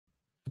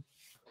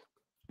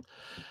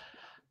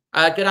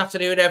Good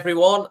afternoon,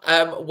 everyone.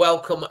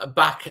 Welcome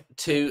back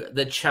to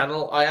the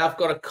channel. I have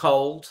got a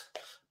cold.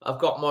 I've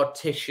got my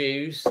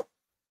tissues.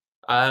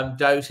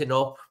 Dosing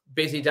up.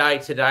 Busy day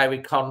today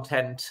with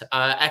content.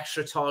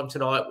 Extra time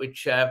tonight,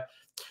 which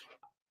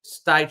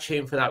stay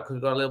tuned for that because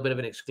we've got a little bit of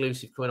an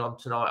exclusive coming on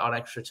tonight on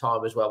Extra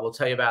Time as well. We'll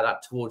tell you about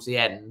that towards the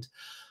end.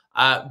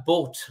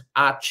 But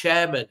our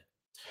chairman,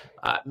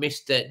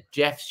 Mr.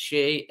 Jeff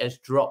Shi, has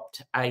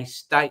dropped a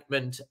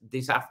statement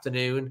this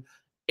afternoon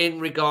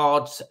in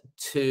regards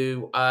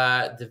to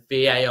the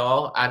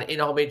VAR, and in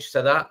homage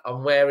to that,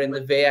 I'm wearing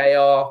the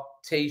VAR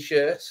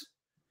t-shirt.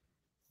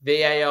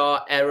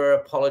 VAR error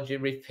apology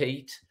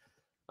repeat.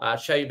 I'll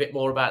show you a bit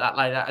more about that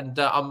later. And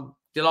I'm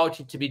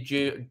delighted to be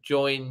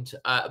joined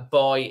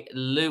by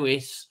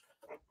Lewis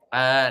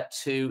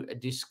to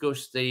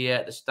discuss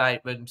the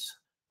statement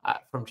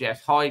from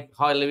Jeff.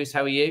 Hi, Lewis.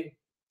 How are you?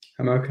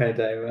 I'm okay,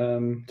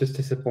 Dave. Just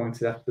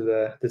disappointed after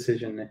the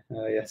decision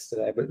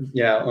yesterday, but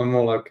yeah, I'm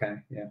all okay.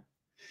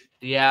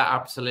 Yeah,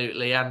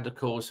 absolutely. And of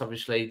course,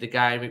 obviously, the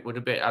game, it would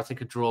have been, I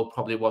think a draw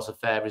probably was a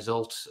fair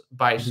result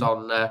based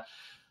on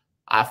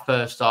our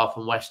first half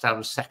and West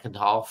Ham's second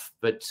half,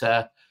 but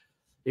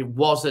it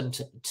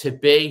wasn't to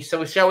be. So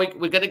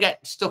we're going to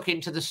get stuck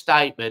into the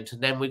statement,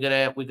 and then we're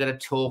going to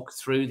talk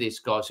through this,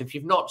 guys. So if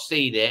you've not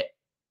seen it,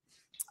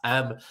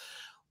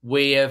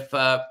 we have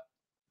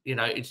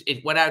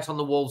it went out on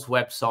the Wolves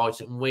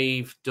website, and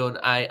we've done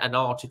an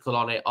article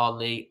on it on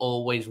the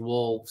Always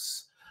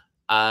Wolves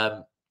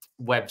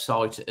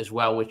website as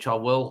well, which I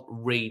will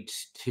read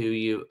to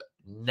you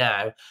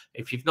now.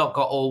 If you've not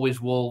got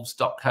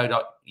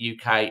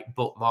alwayswolves.co.uk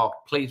bookmarked,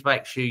 please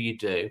make sure you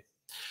do.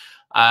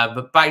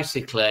 But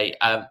basically,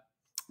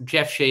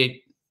 Jeff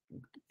Shi,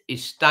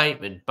 his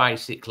statement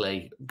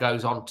basically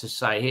goes on to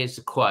say, here's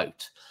the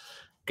quote: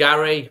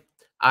 Gary,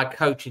 our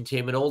coaching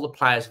team, and all the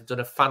players have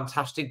done a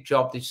fantastic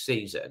job this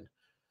season.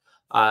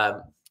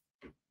 And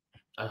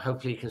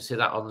hopefully you can see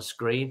that on the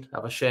screen.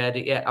 Have I shared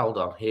it yet? Hold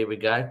on. Here we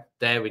go.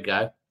 There we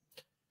go.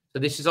 So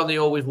this is on the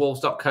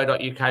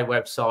alwayswolves.co.uk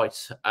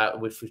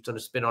website, which we've done a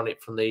spin on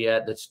it from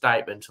the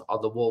statement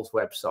on the Wolves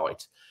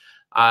website.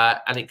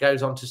 And it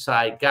goes on to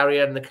say, Gary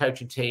and the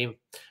coaching team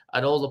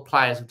and all the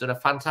players have done a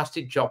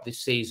fantastic job this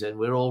season.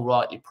 We're all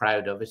rightly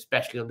proud of,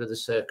 especially under the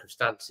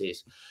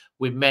circumstances,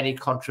 with many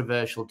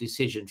controversial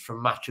decisions from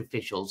match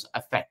officials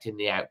affecting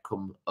the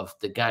outcome of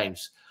the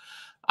games.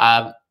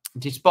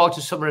 Despite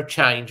a summer of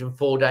change and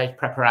 4 days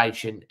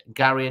preparation,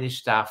 Gary and his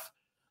staff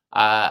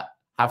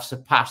have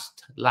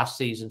surpassed last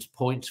season's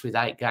points with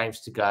 8 games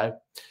to go.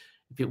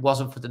 If it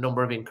wasn't for the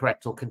number of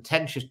incorrect or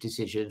contentious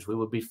decisions, we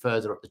would be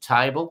further up the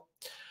table.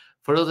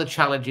 For other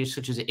challenges,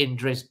 such as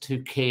injuries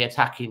to key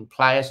attacking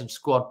players and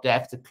squad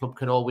depth, the club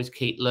can always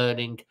keep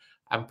learning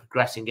and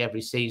progressing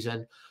every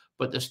season.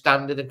 But the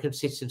standard and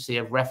consistency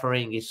of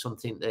refereeing is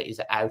something that is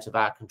out of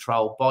our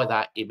control. By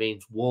that, it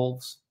means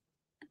Wolves.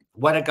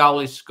 When a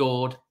goal is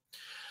scored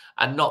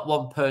and not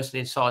one person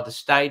inside the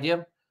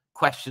stadium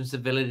questions the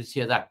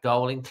validity of that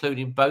goal,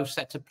 including both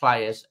sets of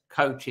players,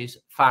 coaches,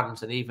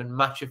 fans, and even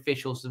match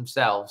officials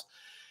themselves,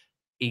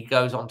 he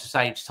goes on to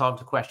say it's time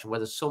to question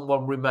whether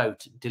someone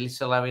remote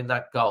disallowing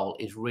that goal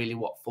is really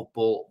what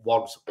football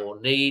wants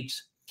or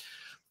needs.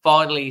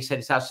 Finally, he said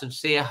it's our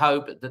sincere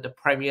hope that the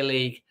Premier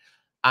League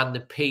and the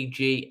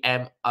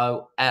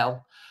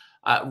PGMOL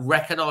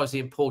recognise the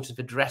importance of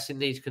addressing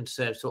these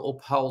concerns to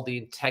uphold the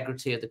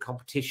integrity of the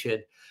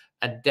competition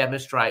and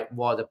demonstrate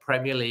why the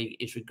Premier League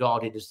is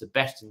regarded as the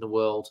best in the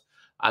world,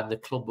 and the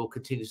club will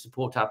continue to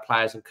support our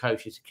players and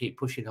coaches to keep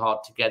pushing hard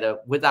together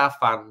with our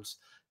fans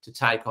to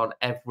take on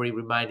every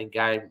remaining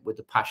game with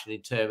the passion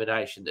and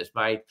determination that's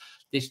made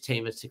this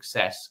team a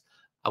success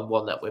and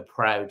one that we're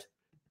proud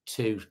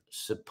to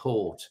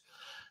support.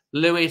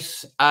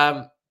 Lewis,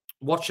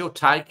 what's your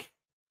take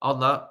on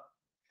that?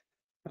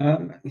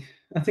 I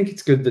think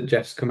it's good that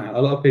Jeff's come out.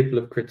 A lot of people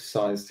have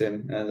criticised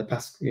him the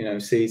past,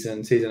 season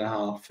and a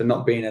half for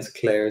not being as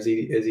clear as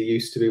he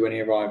used to be when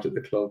he arrived at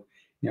the club.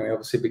 He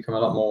obviously become a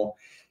lot more.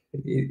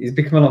 He's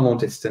become a lot more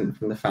distant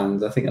from the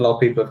fans. I think a lot of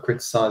people have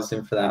criticised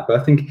him for that. But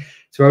I think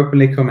to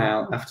openly come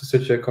out after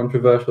such a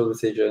controversial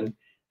decision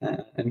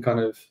and kind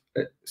of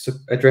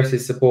address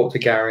his support to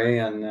Gary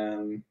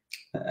and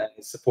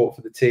his support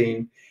for the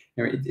team,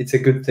 it's a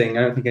good thing.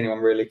 I don't think anyone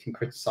really can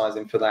criticise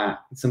him for that.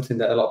 It's something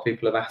that a lot of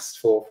people have asked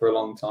for a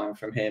long time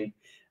from him.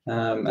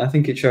 I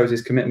think it shows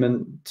his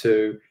commitment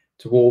to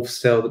Wolves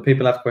still, that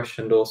people have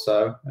questioned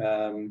also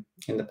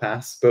in the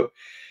past. But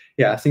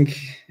yeah, I think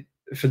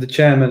for the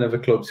chairman of a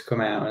club to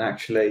come out and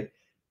actually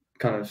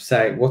kind of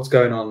say what's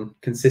going on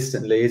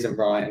consistently isn't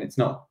right, and it's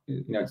not,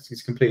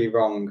 it's completely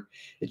wrong.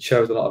 It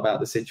shows a lot about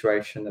the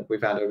situation that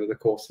we've had over the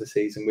course of the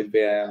season with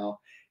VAR,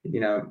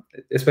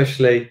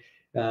 especially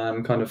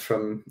kind of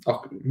from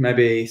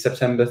maybe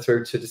September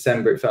through to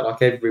December. It felt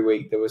like every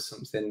week there was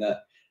something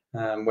that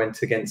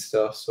went against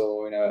us,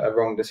 or a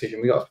wrong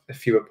decision. We got a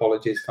few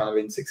apologies kind of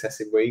in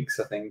successive weeks,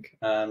 I think.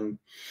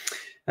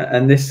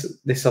 And this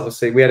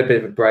obviously, we had a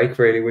bit of a break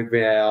really with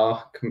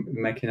VAR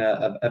making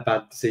a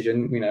bad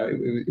decision.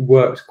 It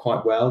worked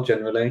quite well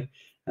generally.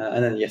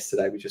 And then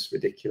yesterday was just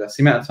ridiculous.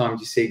 The amount of times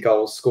you see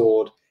goals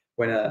scored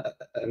when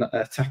an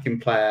attacking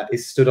player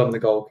is stood on the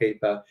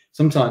goalkeeper.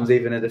 Sometimes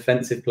even a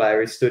defensive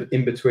player is stood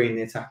in between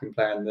the attacking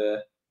player and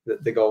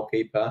the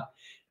goalkeeper,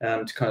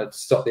 to kind of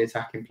stop the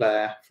attacking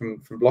player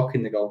from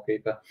blocking the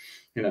goalkeeper.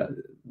 You know,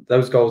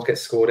 those goals get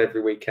scored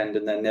every weekend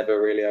and they're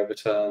never really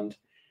overturned.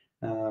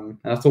 And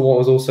I thought what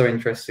was also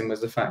interesting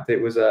was the fact that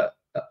it was a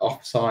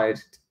offside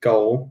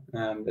goal,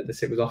 that the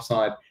sit was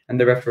offside, and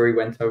the referee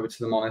went over to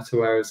the monitor,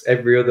 whereas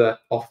every other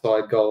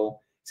offside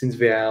goal since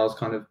VAR has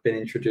kind of been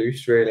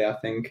introduced, really, I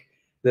think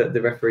that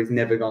the referee's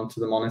never gone to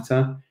the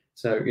monitor.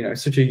 So, you know,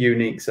 it's such a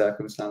unique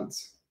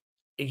circumstance.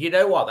 You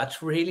know what?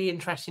 That's really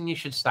interesting you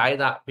should say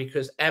that,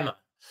 because Emma,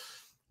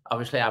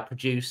 obviously our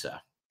producer,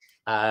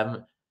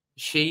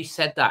 she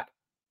said that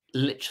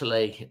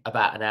literally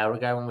about an hour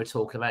ago when we were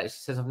talking about it. She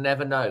says, I've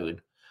never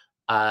known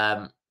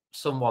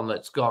someone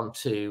that's gone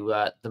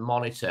to the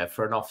monitor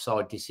for an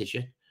offside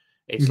decision.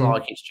 It's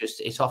like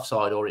it's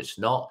offside or it's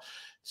not.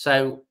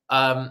 So,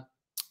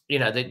 you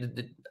know,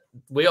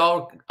 we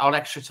are on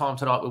extra time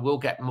tonight. We will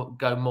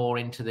go more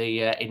into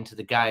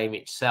the game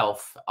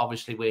itself.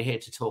 Obviously, we're here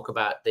to talk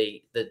about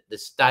the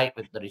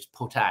statement that is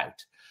put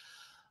out.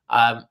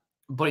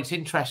 But it's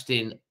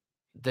interesting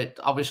that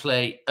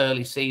obviously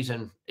early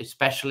season,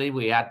 especially,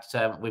 we had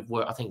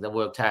I think they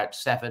worked out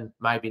 7,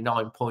 maybe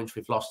 9 points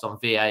we've lost on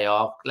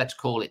VAR. Let's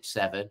call it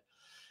 7.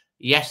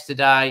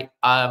 Yesterday,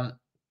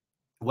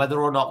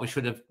 whether or not we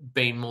should have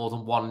been more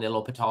than 1-0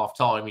 up at half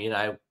time, you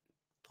know,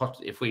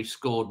 if we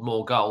scored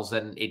more goals,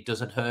 then it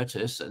doesn't hurt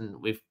us. And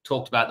we've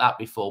talked about that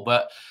before.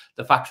 But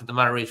the fact of the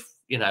matter is,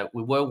 you know,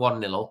 we were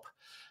 1-0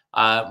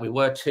 up. We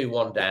were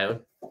 2-1 down,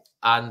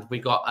 and we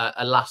got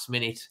a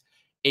last-minute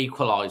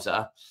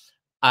equaliser.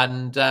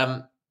 And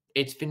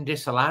it's been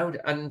disallowed.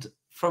 And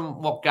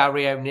from what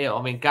Gary O'Neill,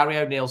 I mean, Gary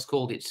O'Neill's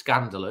called it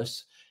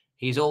scandalous.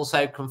 He's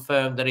also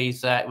confirmed that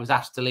he's was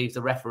asked to leave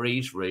the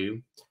referee's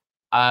room.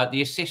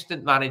 The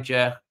assistant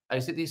manager,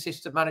 is it the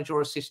assistant manager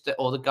or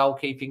the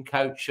goalkeeping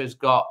coach has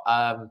got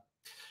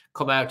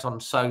come out on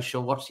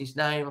social. What's his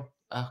name?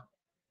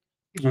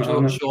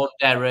 Sean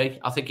Derry.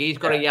 I think he's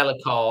got a yellow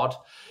card.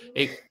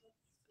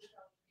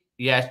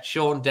 Yeah,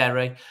 Sean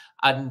Derry.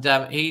 And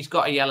he's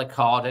got a yellow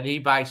card, and he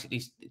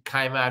basically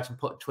came out and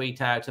put a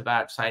tweet out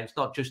about saying it's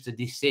not just a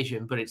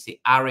decision, but it's the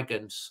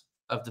arrogance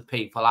of the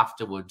people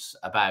afterwards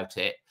about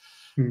it.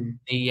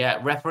 The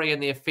referee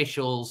and the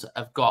officials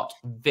have got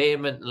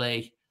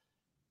vehemently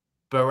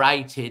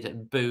berated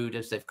and booed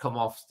as they've come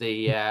off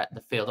the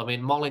field. I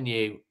mean,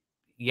 Molineux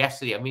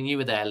yesterday, I mean, you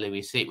were there,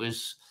 Lewis. It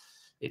was,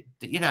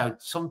 you know,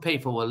 some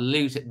people were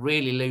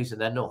really losing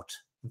their nut,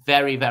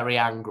 very, very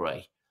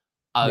angry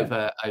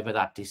over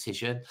that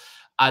decision.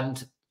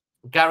 And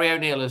Gary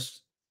O'Neill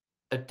has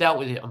dealt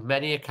with it on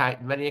many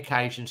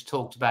occasions,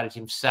 talked about it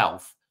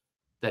himself,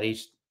 that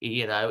he's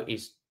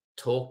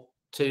talked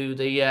to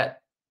the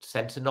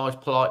sent a nice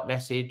polite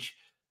message.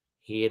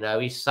 You know,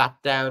 he sat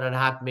down and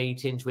had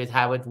meetings with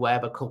Howard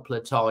Webb a couple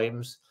of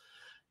times.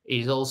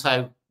 He's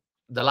also,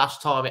 the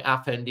last time it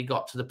happened, he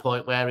got to the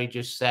point where he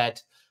just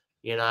said,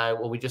 you know,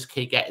 well, we just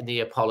keep getting the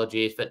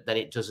apologies, but then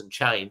it doesn't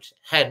change.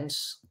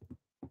 Hence,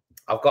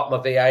 I've got my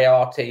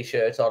VAR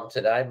T-shirt on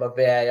today, my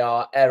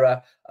VAR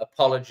error,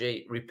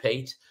 apology,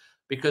 repeat,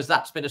 because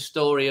that's been a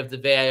story of the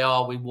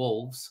VAR with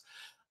Wolves.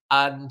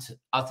 And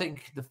I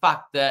think the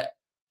fact that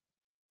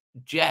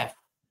Jeff,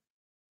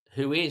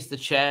 who is the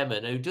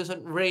chairman, who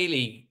doesn't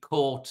really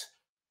court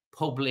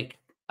public,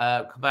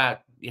 come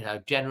out, you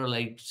know,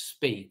 generally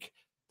speak,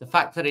 the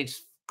fact that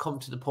it's come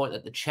to the point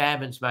that the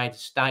chairman's made a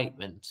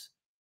statement,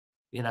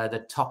 you know, the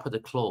top of the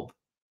club,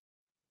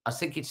 I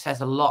think it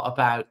says a lot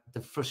about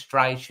the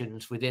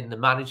frustrations within the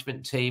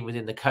management team,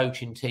 within the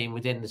coaching team,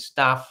 within the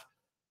staff,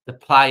 the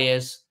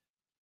players,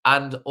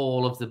 and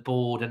all of the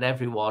board and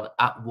everyone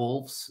at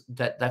Wolves,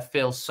 that they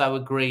feel so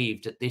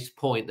aggrieved at this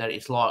point that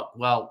it's like,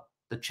 well,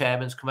 the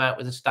chairman's come out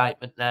with a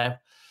statement now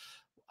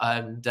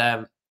and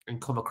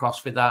come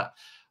across with that.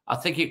 I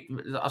think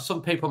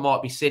some people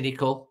might be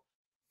cynical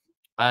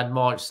and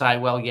might say,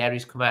 well, yeah,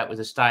 he's come out with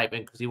a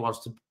statement because he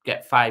wants to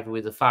get favour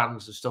with the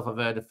fans and stuff.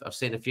 I've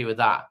seen a few of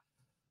that.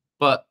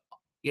 But,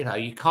 you know,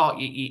 you can't,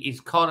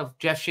 he's kind of,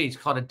 Jeff Shi's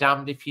kind of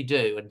damned if you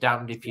do and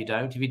damned if you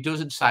don't. If he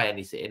doesn't say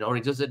anything, or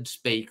he doesn't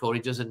speak, or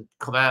he doesn't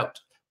come out,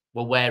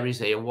 well, where is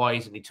he and why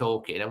isn't he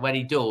talking? And when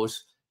he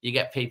does, you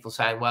get people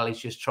saying, well, he's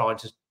just trying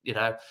to, you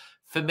know.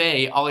 For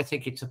me, I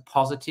think it's a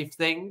positive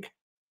thing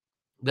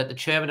that the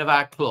chairman of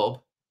our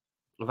club,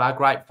 of our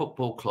great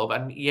football club,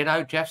 and, you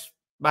know, Jeff's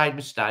made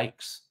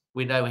mistakes.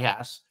 We know he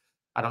has,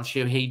 and I'm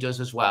sure he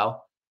does as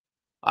well.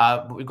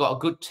 But we've got a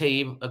good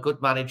team, a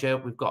good manager.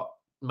 We've got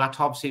Matt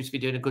Hobbs seems to be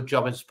doing a good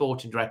job as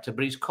sporting director,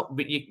 but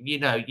you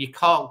know, you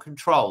can't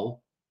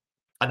control.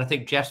 And I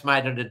think Jeff's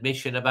made an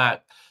admission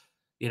about,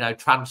 you know,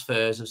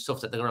 transfers and stuff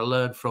that they're going to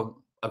learn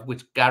from,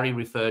 which Gary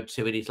referred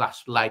to in his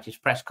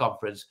latest press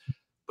conference.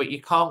 But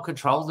you can't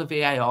control the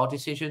VAR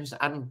decisions,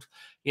 and,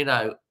 you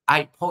know,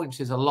 8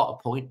 points is a lot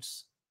of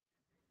points.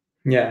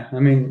 Yeah, I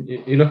mean,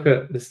 you look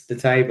at the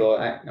table.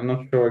 I'm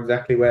not sure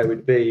exactly where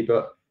we'd be,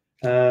 but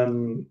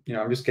You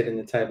know, I'm just getting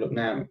the table up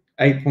now.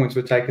 8 points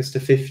would take us to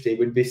 50.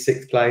 We'd be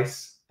 6th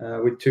place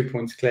with 2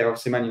 points clear.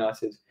 Obviously, Man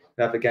United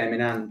would have a game in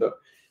hand, but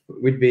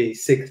we'd be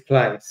 6th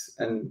place.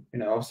 And, you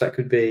know, obviously that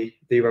could be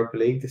the Europa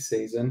League this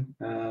season.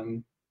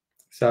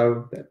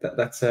 So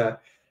that's a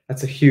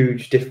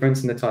huge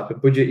difference in the type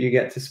of budget you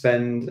get to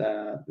spend,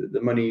 the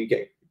money you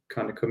get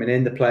kind of coming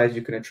in, the players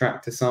you can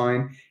attract to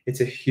sign.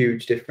 It's a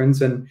huge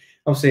difference. And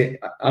obviously,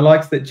 I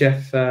liked that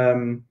Jeff,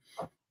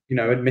 you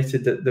know,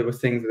 admitted that there were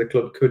things that the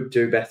club could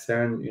do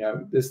better. And, you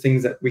know, there's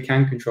things that we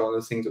can control,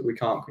 there's things that we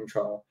can't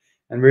control.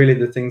 And really,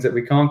 the things that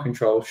we can't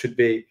control should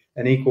be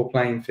an equal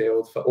playing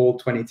field for all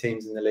 20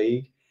 teams in the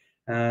league.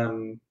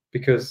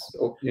 Because,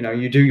 you know,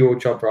 you do your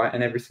job right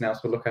and everything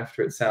else will look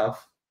after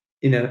itself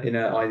in an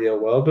ideal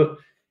world. But,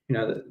 you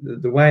know,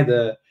 the way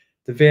the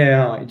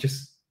VAR, it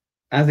just,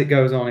 as it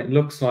goes on, it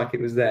looks like it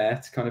was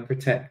there to kind of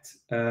protect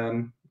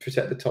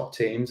the top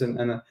teams. And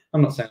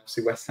I'm not saying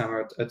obviously West Ham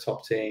are a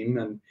top team,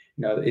 and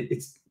you know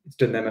it's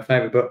done them a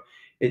favour, but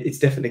it's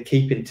definitely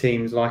keeping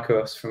teams like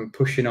us from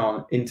pushing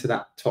on into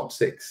that top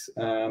 6.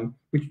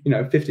 Which, you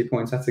know, 50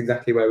 points, that's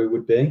exactly where we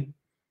would be.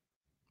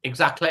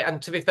 Exactly.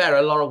 And to be fair,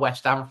 a lot of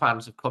West Ham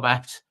fans have come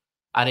out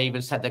and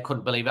even said they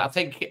couldn't believe it. I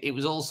think it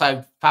was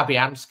also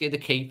Fabianski, the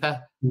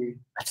keeper,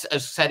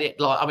 has said it.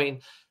 Like, I mean,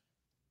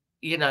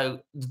 you know,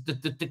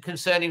 the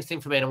concerning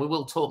thing for me, and we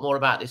will talk more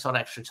about this on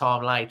Extra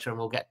Time later, and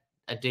we'll get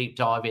a deep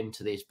dive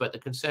into this, but the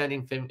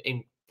concerning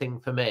thing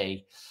for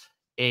me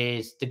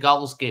is the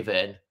goals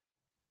given.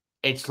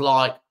 It's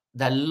like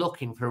they're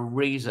looking for a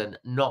reason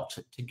not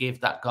to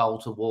give that goal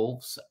to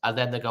Wolves, and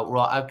then they go,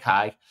 right,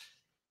 okay,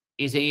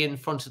 is he in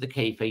front of the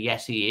keeper?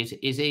 Yes, he is.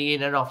 Is he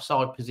in an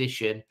offside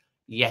position?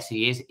 Yes,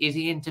 he is. Is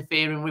he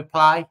interfering with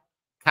play?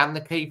 Can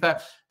the keeper?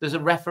 There's a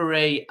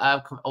referee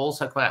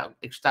also come out,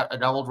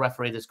 an old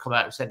referee that's come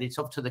out and said it's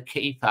up to the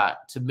keeper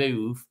to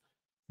move.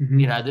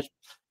 You know, if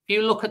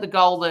you look at the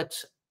goal that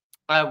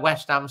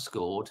West Ham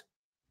scored,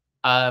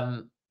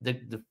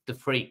 the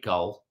freak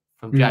goal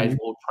from James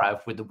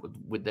Ward-Prowse with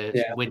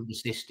the wind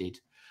assisted,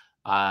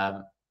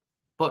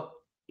 but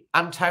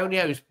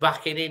Antonio's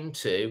backing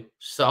into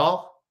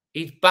Saar.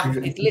 He's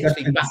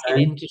literally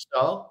backing into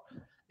Saar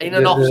in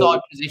an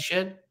offside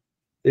position.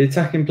 The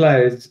attacking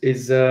player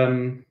is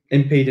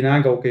impeding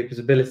our goalkeeper's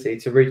ability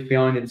to reach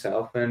behind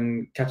himself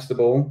and catch the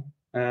ball.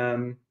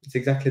 It's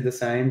exactly the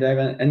same, Dave.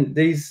 And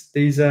these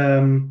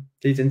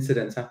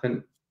incidents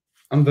happen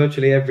on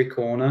virtually every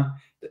corner.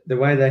 The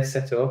way they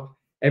set up,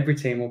 every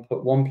team will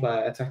put one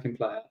player, attacking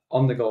player,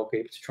 on the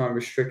goalkeeper to try and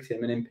restrict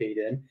him and impede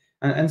him.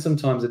 And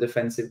sometimes a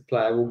defensive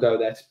player will go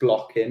there to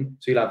block him.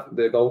 So you'll have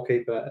the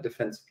goalkeeper, a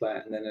defensive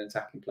player, and then an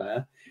attacking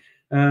player.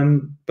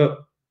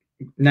 But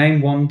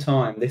name one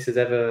time this has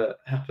ever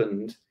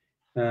happened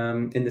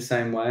in the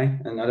same way,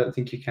 and I don't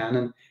think you can.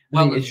 And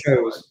I think it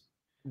shows.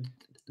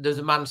 There's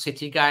a Man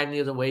City game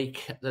the other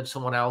week that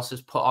someone else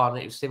has put on.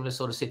 It was a similar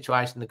sort of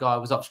situation. The guy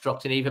was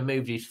obstructing, even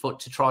moved his foot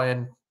to try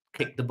and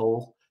kick the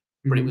ball,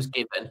 but it was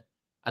given.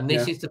 And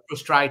this is the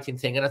frustrating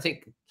thing. And I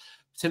think,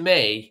 to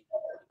me,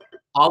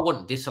 I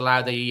wouldn't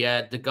disallow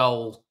the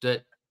goal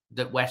that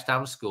West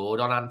Ham scored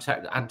on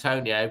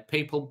Antonio.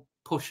 People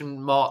push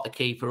and mark the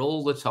keeper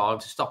all the time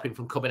to stop him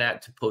from coming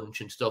out to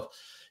punch and stuff.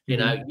 You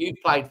know, you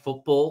played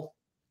football.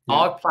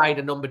 I played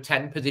a number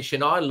 10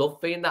 position. I love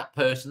being that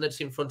person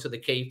that's in front of the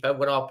keeper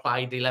when I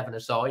played 11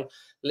 aside,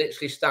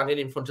 literally standing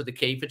in front of the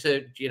keeper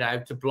to, you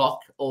know, to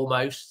block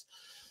almost.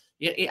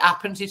 It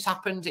happens.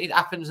 It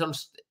happens on,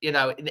 you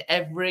know, in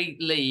every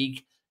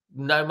league,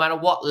 no matter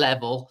what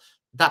level.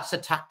 That's a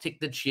tactic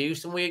that's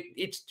used, and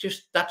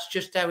that's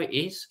just how it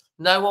is.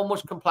 No one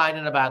was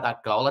complaining about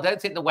that goal. I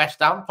don't think the West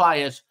Ham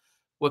players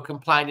were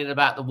complaining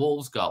about the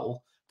Wolves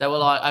goal. They were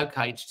like,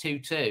 okay, it's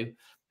 2-2,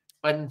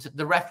 and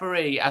the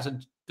referee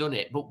hasn't done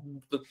it. But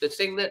the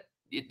thing that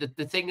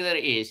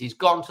it is, he's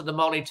gone to the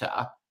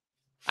monitor,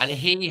 and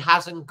he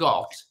hasn't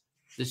got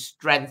the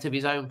strength of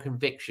his own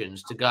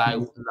convictions to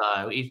go,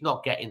 no, he's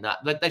not getting that.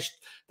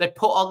 They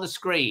put on the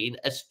screen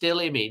a still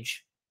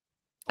image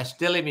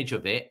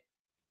of it.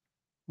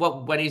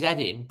 Well, when he's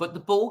heading, but the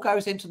ball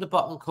goes into the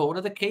bottom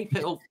corner. The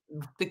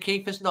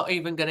keeper's not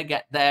even going to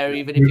get there,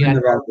 even if he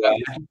had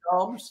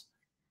arms.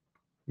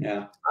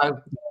 Yeah.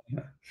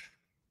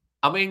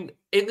 I mean,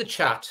 in the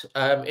chat,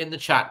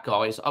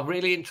 guys, I'm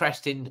really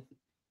interested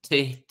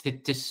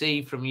to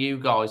see from you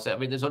guys. I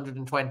mean, there's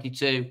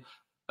 122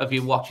 of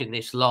you watching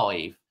this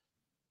live.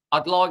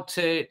 I'd like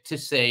to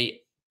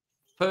see,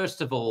 first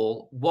of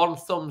all, one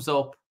thumbs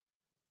up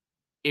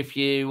if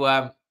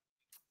you.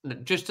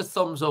 Just a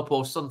thumbs up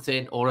or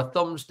something, or a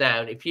thumbs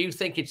down if you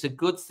think it's a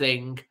good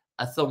thing,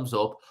 a thumbs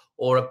up,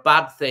 or a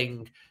bad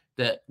thing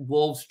that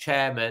Wolves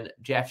Chairman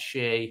Jeff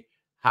Shi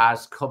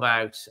has come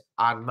out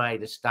and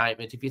made a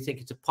statement. If you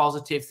think it's a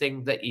positive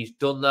thing that he's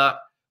done that,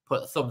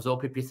 put a thumbs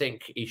up. If you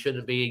think he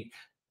shouldn't be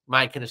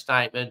making a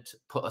statement,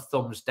 put a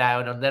thumbs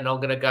down. And then I'm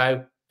going to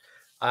go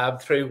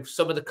through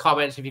some of the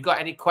comments. If you've got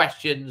any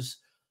questions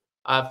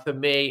for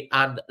me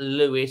and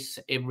Lewis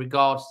in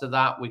regards to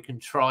that, we can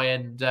try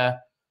and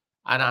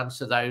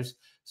answer those.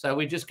 So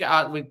we just get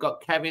out. We've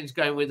got Kevin's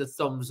going with a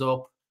thumbs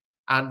up.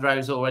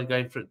 Andrew's already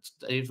going for it.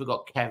 We've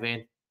got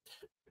Kevin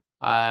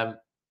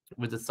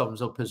with the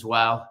thumbs up as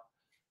well.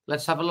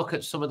 Let's have a look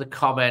at some of the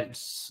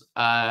comments,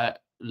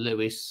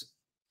 Lewis,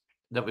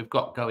 that we've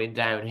got going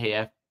down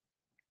here.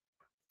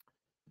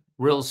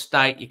 Rules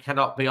state you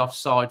cannot be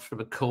offside from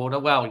a corner.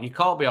 Well, you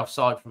can't be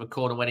offside from a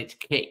corner when it's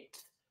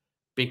kicked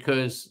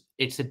because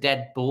it's a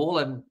dead ball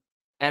and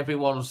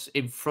everyone's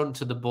in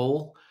front of the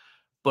ball.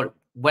 But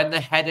when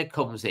the header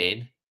comes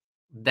in,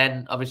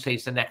 then obviously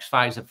it's the next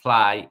phase of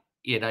play.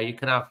 You know, you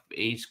can have,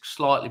 he's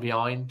slightly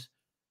behind.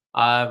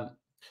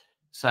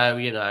 So,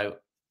 you know,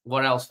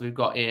 what else we've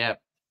got here?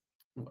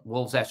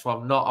 Wolves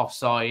S1 not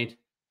offside.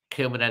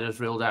 Kilman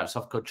Headers ruled out.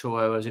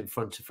 Sofko was in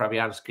front of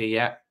Fabianski.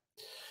 Yeah.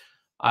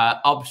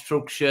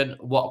 Obstruction.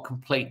 What a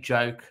complete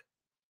joke.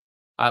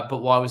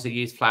 But why was the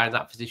youth player in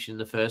that position in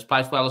the first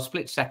place? Well, a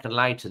split second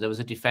later, there was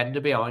a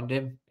defender behind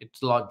him.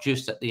 It's like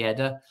just at the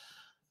header.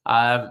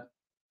 And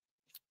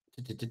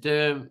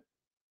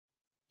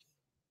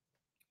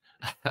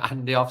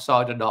the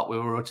offside or not, we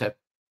were at a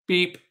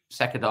beep.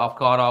 Second half,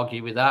 can't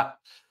argue with that.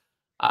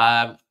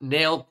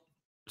 Neil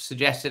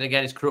suggesting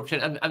again it's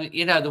corruption. And,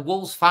 you know, the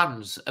Wolves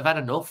fans have had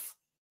enough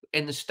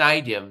in the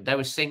stadium. They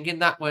were singing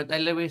that, weren't they,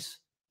 Lewis?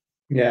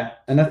 Yeah,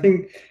 and I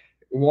think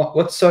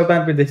what's so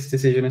bad with this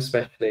decision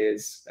especially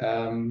is,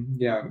 you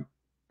know,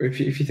 if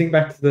you think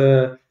back to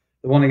the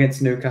one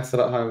against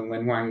Newcastle at home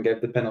when Wang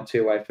gave the penalty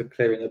away for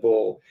clearing the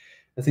ball,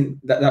 I think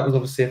that was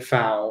obviously a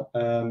foul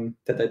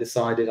that they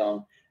decided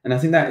on. And I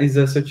think that is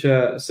such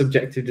a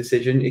subjective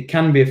decision. It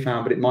can be a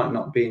foul, but it might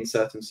not be in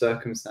certain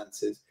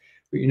circumstances.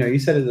 But, you know, you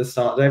said at the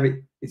start,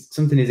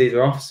 something is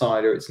either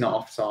offside or it's not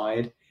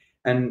offside.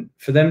 And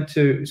for them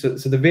to, so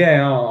the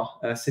VAR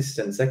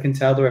assistants, they can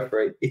tell the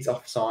referee it's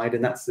offside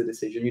and that's the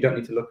decision. You don't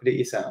need to look at it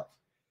yourself.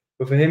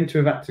 But for him to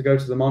have had to go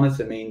to the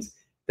monitor means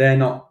they're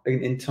not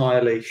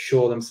entirely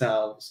sure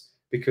themselves,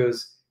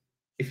 because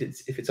if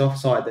it's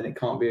offside, then it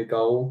can't be a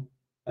goal.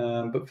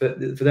 But for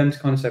them to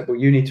kind of say, well,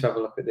 you need to have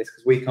a look at this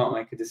because we can't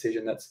make a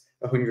decision that's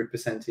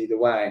 100% either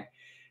way.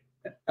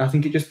 I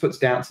think it just puts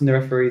doubts in the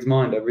referee's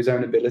mind over his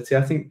own ability.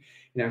 I think,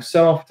 you know,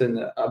 so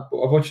often I've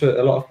watched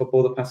a lot of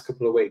football the past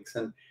couple of weeks,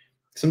 and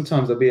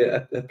sometimes there'll be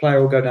a player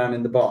will go down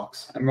in the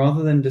box, and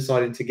rather than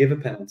deciding to give a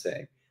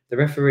penalty, the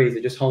referees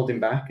are just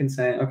holding back and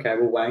saying, okay,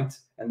 we'll wait,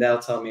 and they'll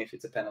tell me if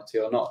it's a penalty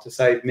or not, to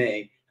save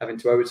me having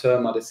to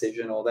overturn my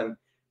decision or them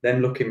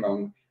looking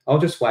wrong. I'll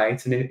just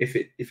wait, and if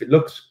it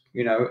looks,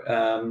 you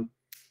know,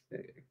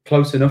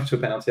 close enough to a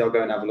penalty, I'll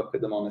go and have a look at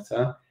the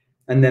monitor,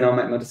 and then I'll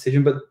make my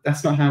decision. But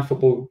that's not how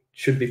football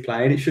should be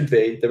played. It should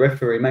be the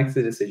referee makes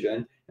the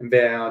decision and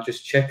VAR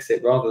just checks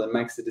it rather than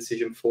makes the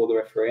decision for the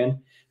referee. And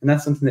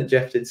that's something that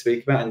Jeff did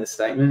speak about in the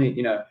statement.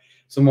 You know,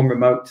 someone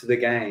remote to the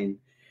game,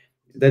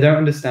 they don't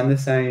understand the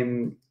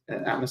same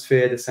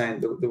atmosphere,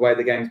 the way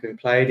the game's been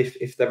played.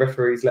 If the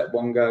referees let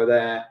one go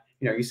there,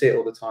 you know, you see it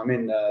all the time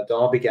in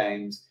derby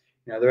games.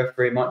 You know, the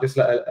referee might just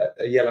let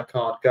a yellow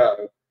card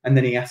go, and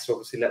then he has to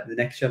obviously let the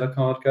next yellow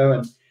card go.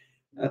 And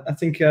I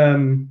think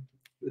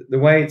the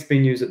way it's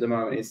being used at the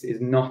moment is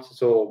not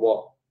at all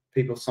what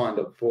people signed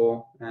up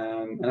for.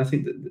 And I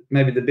think that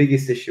maybe the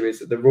biggest issue is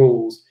that the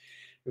rules,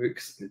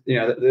 you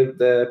know,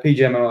 the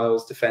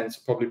PGMOL's defence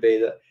will probably be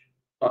that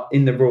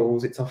in the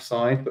rules it's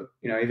offside. But,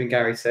 you know, even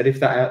Gary said if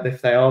they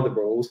are the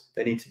rules,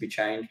 they need to be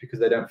changed because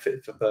they don't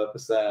fit for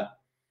purpose there.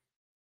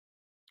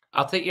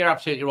 I think you're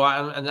absolutely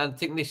right, and I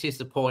think this is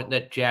the point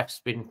that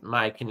Jeff's been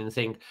making. And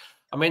think,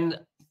 I mean,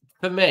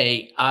 for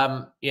me,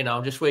 you know,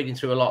 I'm just reading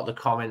through a lot of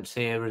the comments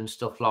here and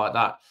stuff like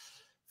that.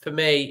 For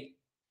me,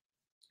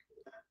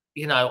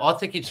 you know, I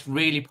think it's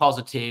really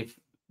positive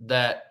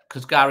that,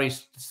 because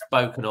Gary's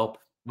spoken up,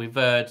 we've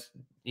heard,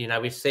 you know,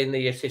 we've seen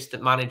the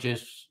assistant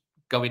managers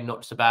going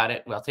nuts about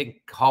it. Well, I think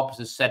Hobbs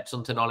has said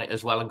something on it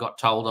as well and got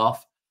told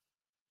off,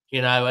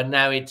 you know, and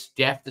now it's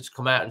Jeff that's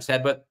come out and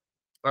said, but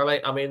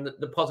I mean,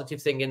 the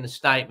positive thing in the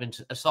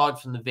statement, aside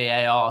from the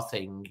VAR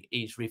thing,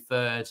 is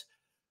referred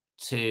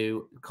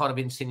to, kind of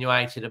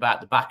insinuated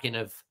about the backing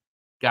of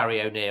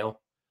Gary O'Neill,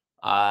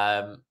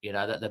 you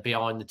know, that they're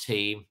behind the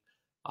team.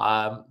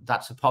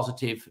 That's a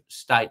positive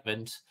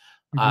statement.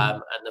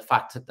 And the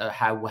fact that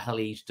how well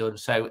he's done.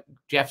 So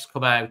Jeff's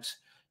come out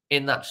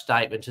in that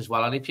statement as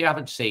well. And if you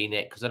haven't seen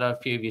it, because I know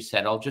a few of you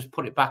said, I'll just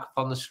put it back up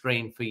on the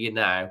screen for you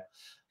now.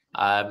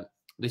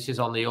 This is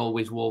on the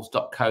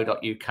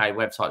alwayswolves.co.uk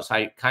website. So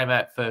it came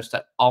out first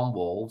on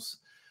Wolves,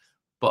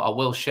 but I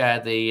will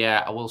share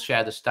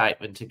the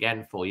statement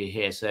again for you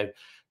here. So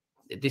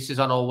this is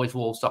on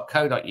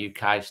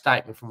alwayswolves.co.uk,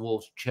 statement from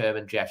Wolves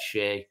Chairman Jeff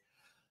Shi,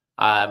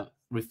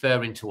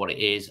 referring to what it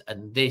is.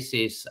 And this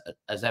is,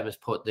 as Emma's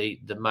put, the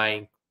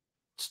main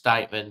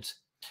statement.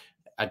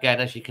 Again,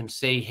 as you can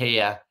see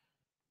here,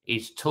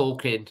 he's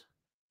talking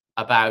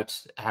about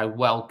how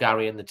well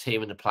Gary and the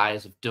team and the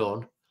players have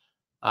done.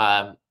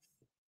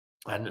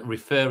 And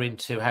referring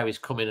to how he's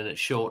coming in at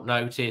short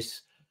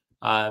notice,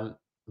 but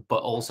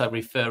also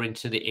referring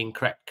to the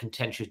incorrect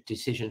contentious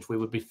decisions, we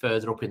would be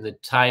further up in the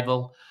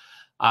table.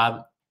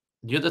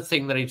 The other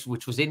thing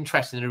which was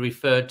interesting and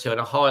referred to, and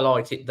I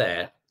highlight it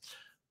there.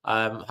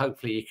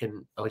 Hopefully you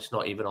can. Oh, it's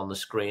not even on the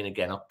screen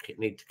again. I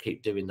need to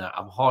keep doing that.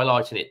 I'm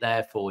highlighting it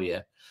there for you.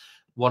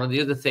 One of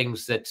the other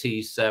things that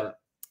he's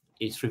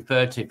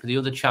referred to for the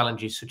other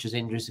challenges, such as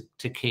injuries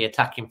to key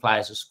attacking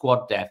players or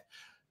squad depth,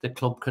 the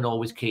club can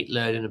always keep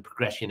learning and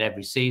progressing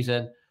every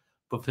season.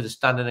 But for the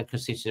standard and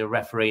consistency of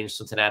refereeing,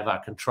 something out of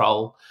our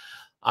control.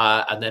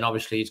 And then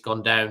obviously he's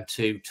gone down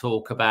to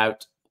talk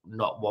about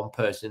not one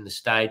person in the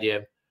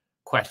stadium,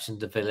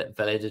 questioned the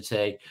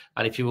validity.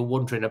 And if you were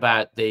wondering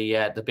about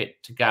the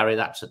bit to Gary,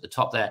 that's at the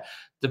top there.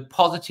 The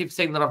positive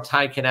thing that I'm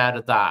taking out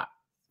of that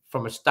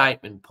from a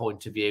statement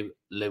point of view,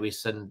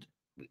 Lewis, and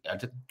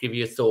to give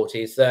you a thought,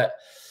 is that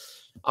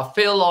I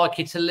feel like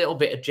it's a little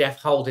bit of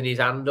Jeff holding his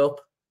hand up,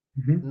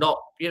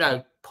 not, you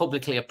know,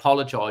 publicly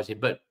apologising,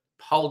 but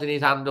holding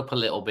his hand up a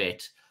little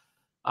bit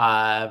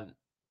to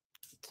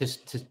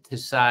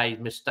say,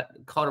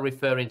 kind of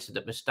referring to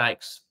that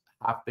mistakes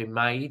have been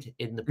made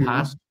in the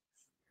past.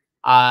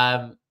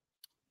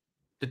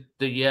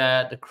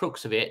 The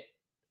crux of it,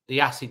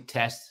 the acid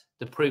test,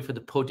 the proof of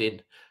the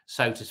pudding,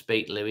 so to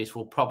speak, Lewis,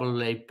 will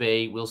probably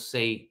be, we'll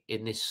see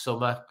in this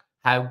summer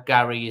how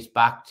Gary is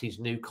backed, his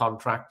new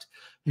contract,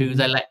 who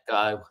they let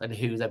go and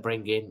who they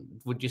bring in.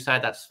 Would you say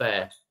that's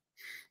fair?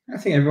 I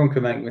think everyone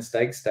can make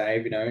mistakes,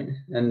 Dave, you know,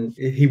 and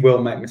he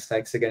will make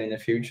mistakes again in the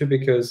future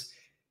because,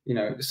 you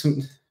know,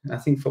 I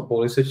think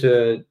football is such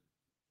a,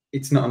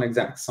 it's not an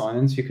exact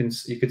science. You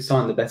could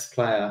sign the best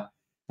player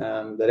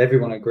that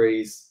everyone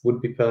agrees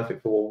would be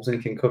perfect for Wolves, and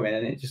he can come in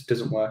and it just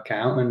doesn't work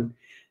out. And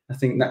I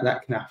think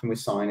that can happen with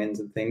signings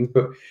and things.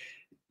 But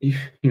you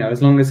know,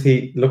 as long as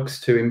he looks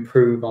to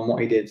improve on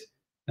what he did,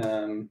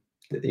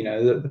 you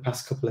know, the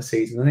past couple of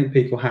seasons, I think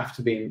people have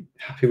to be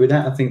happy with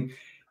that. I think,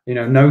 you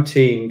know, no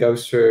team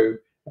goes through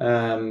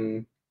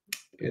kind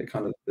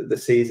of the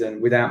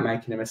season without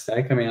making a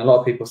mistake. I mean, a lot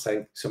of people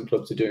say some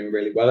clubs are doing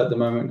really well at the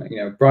moment. You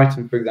know,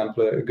 Brighton, for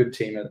example, a good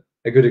team,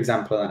 a good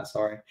example of that.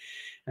 Sorry.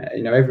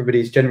 You know,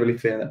 everybody's generally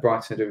feeling that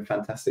Brighton are doing a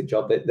fantastic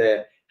job.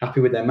 They're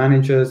happy with their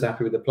managers,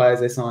 happy with the players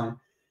they sign.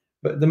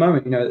 But at the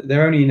moment, you know,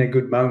 they're only in a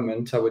good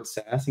moment, I would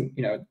say. I think,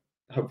 you know,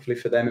 hopefully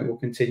for them it will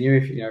continue.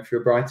 If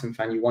you're a Brighton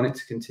fan, you want it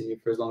to continue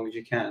for as long as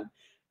you can.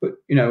 But,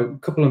 you know, a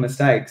couple of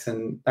mistakes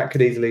and that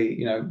could easily,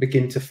 you know,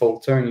 begin to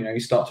falter, and, you know, you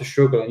start to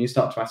struggle and you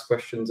start to ask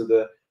questions of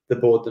the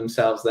board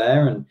themselves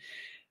there.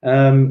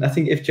 And I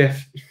think if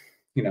Jeff,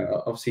 you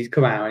know, obviously he's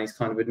come out and he's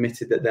kind of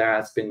admitted that there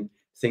has been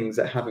things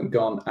that haven't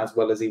gone as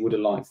well as he would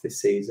have liked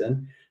this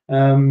season.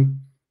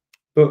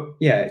 But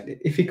yeah,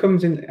 if he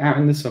comes out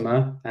in the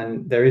summer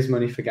and there is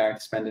money for Gary to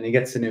spend and he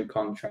gets a new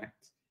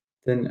contract,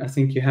 then I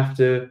think you have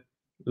to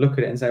look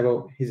at it and say,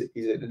 well, he's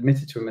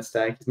admitted to a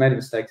mistake, he's made a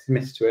mistake, he's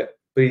admitted to it,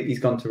 but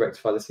he's gone to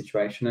rectify the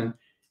situation, and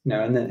you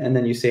know, and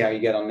then you see how you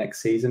get on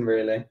next season,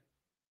 really.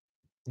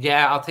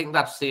 Yeah, I think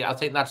that's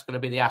going to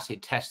be the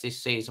acid test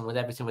this season with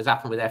everything that's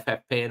happened with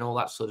FFP and all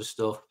that sort of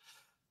stuff.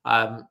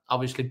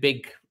 Obviously,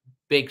 big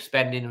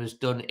spending was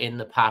done in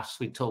the past.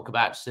 We talk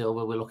about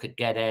Silva, we look at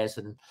Guedes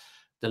and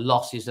the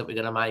losses that we're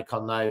going to make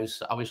on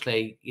those.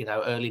 Obviously, you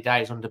know, early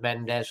days under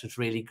Mendes was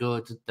really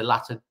good. The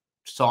latter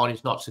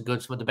signings not so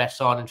good. Some of the best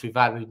signings we've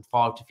had with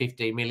 5 to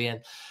 15 million.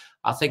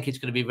 I think it's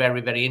going to be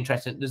very, very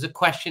interesting. There's a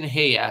question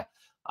here,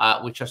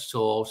 which I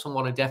saw.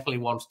 Someone who definitely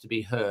wants to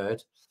be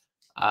heard.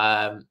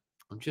 I'm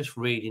just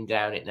reading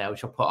down it now,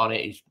 which I'll put on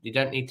it. You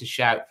don't need to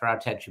shout for our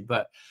attention,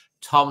 but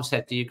Tom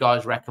said, do you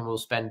guys reckon we'll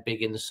spend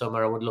big in the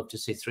summer? I would love to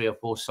see 3 or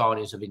 4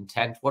 signings of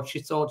intent. What's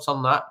your thoughts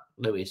on that,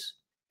 Lewis?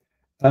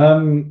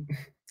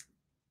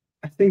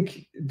 I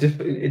think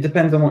it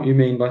depends on what you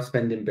mean by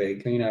spending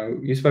big. You know,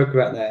 you spoke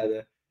about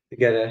there the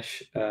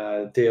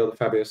Guedes deal, the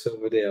Fabio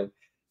Silva deal.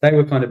 They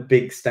were kind of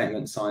big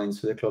statement signs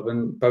for the club,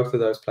 and both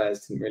of those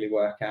players didn't really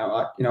work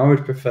out. I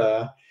would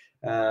prefer,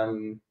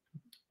 you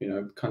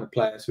know, kind of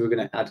players who are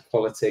going to add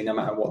quality no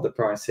matter what the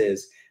price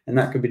is, and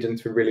that could be done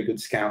through really good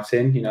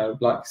scouting. You know,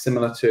 like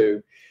similar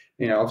to,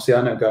 you know, obviously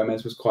I know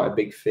Gomez was quite a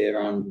big fee,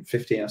 around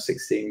 15 or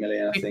 16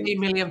 million. I think £50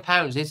 million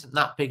isn't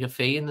that big a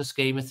fee in the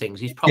scheme of things.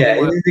 He's probably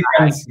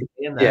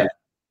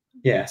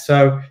yeah.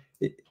 So,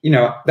 you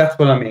know, that's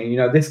what I mean. You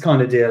know, this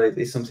kind of deal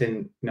is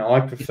something, you know,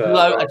 I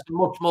prefer. It's a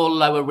much more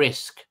lower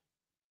risk.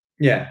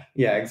 Yeah,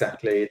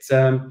 exactly. It's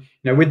you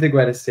know, with the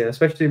Guedes deal,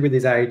 especially with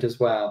his age as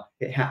well,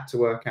 it had to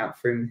work out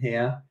for him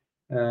here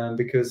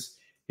because,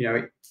 you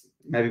know,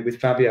 maybe with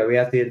Fabio, he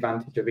has the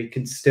advantage of he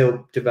can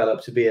still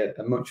develop to be a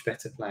much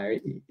better player.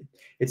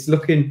 It's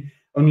looking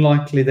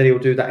unlikely that he'll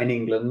do that in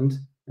England,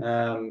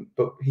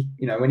 but he,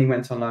 you know, when he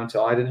went on loan to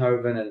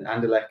Eindhoven and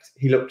Anderlecht,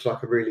 he looked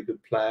like a really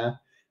good player.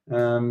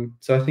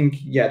 So I think,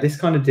 yeah, this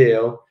kind of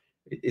deal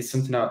is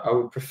something I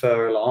would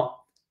prefer a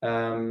lot.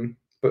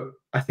 But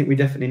I think we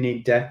definitely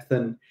need depth,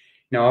 and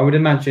you know, I would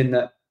imagine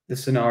that the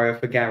scenario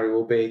for Gary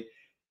will be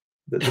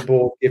that the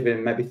board give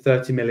him maybe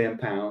 £30 million,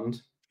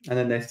 and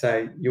then they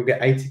say you'll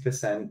get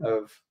 80%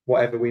 of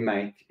whatever we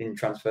make in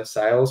transfer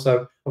sales.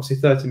 So obviously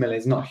 30 million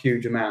is not a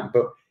huge amount,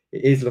 but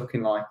it is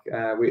looking like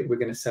we're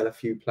going to sell a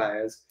few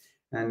players.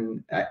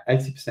 and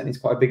 80% is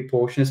quite a big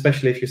portion,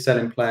 especially if you're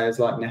selling players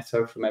like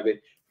Neto for maybe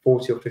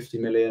 40 or 50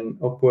 million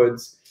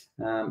upwards.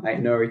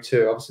 Aït-Nouri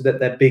too. Obviously, that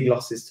they're big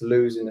losses to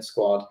lose in the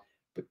squad,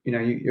 but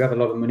you have a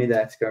lot of money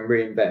there to go and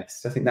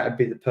reinvest. I think that would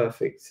be the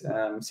perfect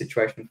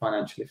situation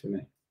financially for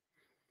me.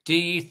 Do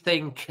you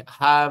think,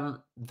 though,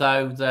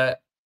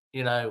 that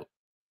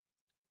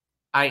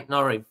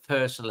Aït-Nouri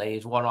personally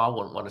is one I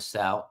wouldn't want to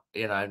sell?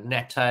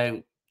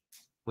 Neto,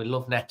 we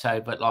love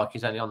Neto, but like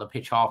he's only on the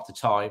pitch half the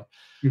time.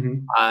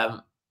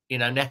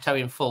 Neto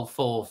in full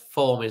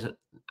form is an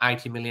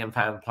 £80 million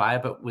player,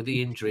 but with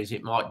the injuries,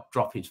 it might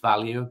drop its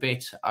value a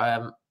bit.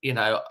 Do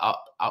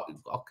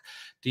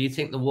you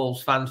think the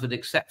Wolves fans would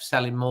accept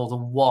selling more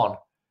than one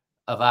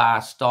of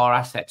our star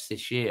assets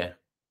this year?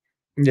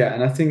 Yeah,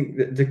 and I think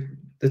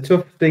the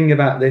tough thing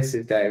about this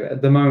is, Dave,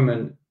 at the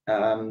moment,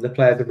 the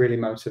players are really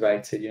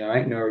motivated.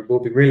 Aït-Nouri will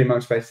be really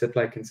motivated to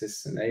play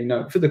consistently,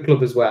 for the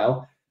club as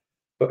well,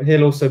 but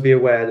he'll also be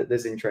aware that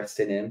there's interest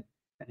in him,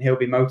 and he'll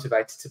be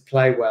motivated to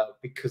play well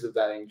because of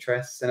that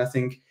interest. And I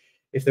think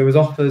if there was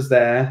offers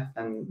there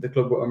and the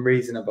club were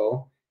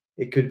unreasonable,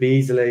 it could be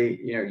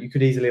easily, you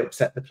could easily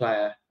upset the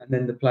player. And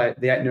then the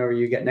Aït-Nouri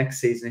you get next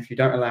season, if you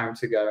don't allow him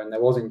to go and there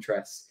was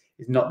interest,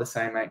 is not the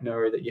same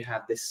Aït-Nouri that you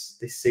had this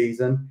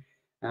season.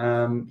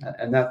 And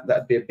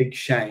that'd be a big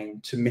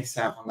shame to miss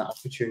out on that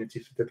opportunity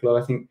for the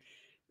club. I think,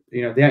 the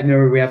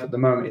Aït-Nouri we have at the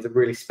moment is a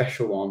really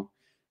special one.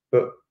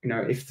 But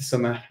if the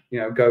summer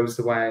goes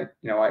the way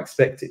I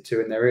expect it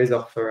to, and there is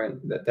offer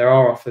and that there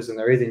are offers and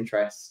there is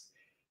interest,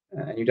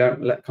 and you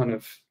don't let kind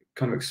of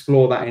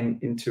explore that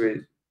into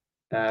it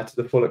to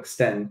the full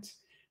extent,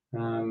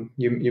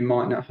 you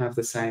might not have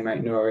the same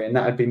Aït-Nouri, and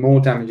that would be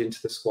more damaging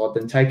to the squad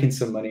than taking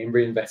some money and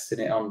reinvesting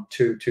it on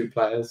two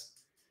players.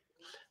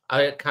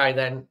 Okay,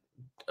 then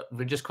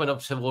we're just coming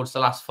up towards the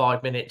last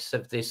 5 minutes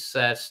of this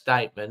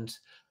statement.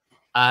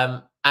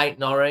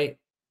 Aït-Nouri,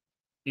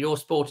 you're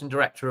sporting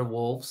director of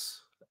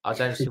Wolves. I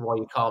don't see why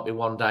you can't be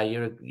one day.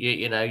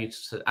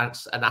 It's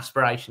an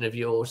aspiration of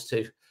yours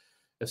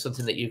of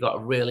something that you've got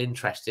a real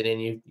interest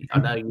in. I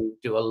know you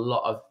do a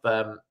lot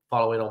of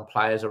following on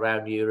players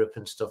around Europe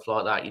and stuff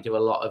like that. You do a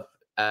lot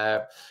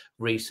of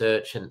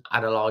research and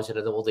analysing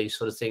of all these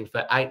sort of things.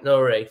 But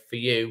Aït-Nouri, for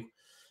you,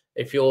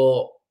 if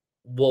you're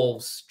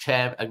Wolves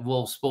chair and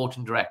Wolves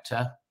sporting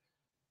director,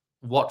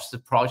 what's the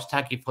price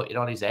tag you're putting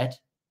on his head?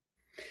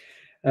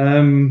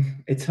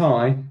 It's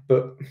high,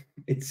 but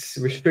it's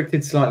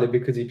restricted slightly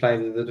because he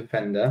plays as a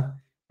defender.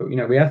 But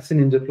we have seen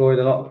him deployed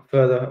a lot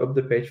further up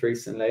the pitch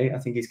recently. I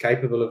think he's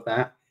capable of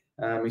that.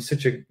 He's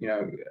such a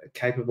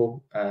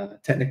capable,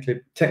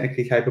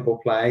 technically capable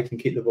player. He can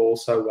keep the ball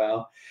so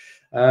well.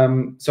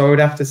 So I would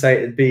have to say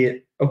it'd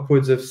be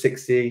upwards of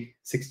 60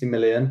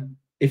 million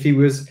if he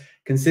was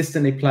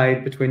consistently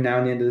played between now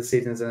and the end of the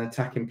season as an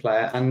attacking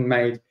player and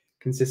made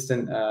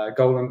consistent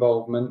goal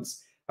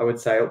involvements. I would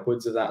say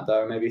upwards of that,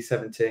 though, maybe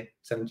 70,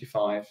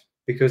 75.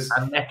 Because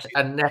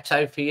and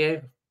Neto for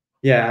you?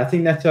 Yeah, I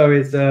think Neto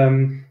is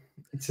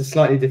it's a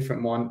slightly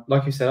different one.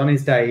 Like you said, on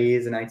his day, he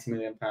is an £80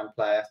 million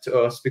player to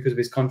us because of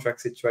his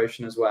contract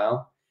situation as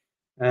well.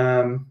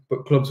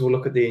 But clubs will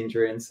look at the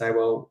injury and say,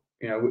 well,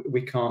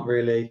 we can't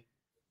really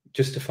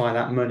justify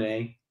that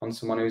money on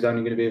someone who's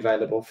only going to be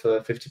available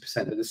for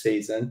 50% of the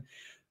season.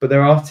 But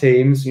there are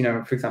teams,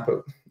 for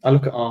example, I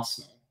look at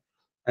Arsenal,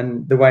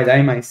 and the way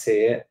they may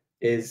see it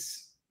is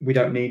we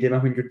don't need him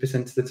 100%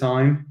 of the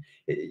time.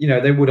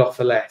 They would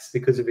offer less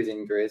because of his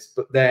injuries,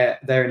 but they're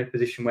in a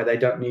position where they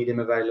don't need him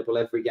available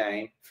every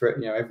game for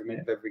every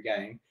minute of every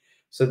game.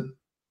 So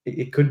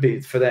it could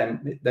be for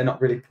them, they're not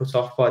really put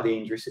off by the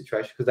injury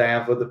situation because they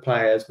have other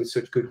players with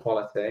such good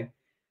quality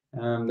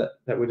that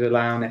would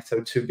allow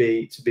Neto to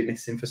be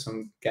missing for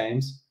some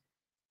games.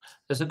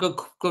 There's a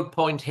good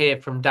point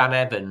here from Dan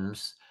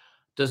Evans.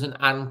 Doesn't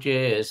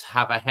Angers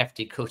have a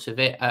hefty cut of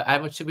it? How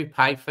much did we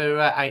pay for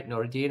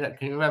Aït-Nouri?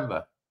 Can you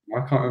remember?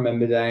 I can't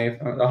remember,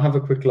 Dave. I'll have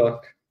a quick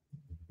look.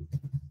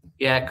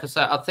 Yeah, because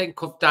I think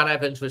Dan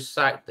Evans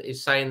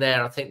is saying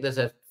there, I think there's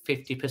a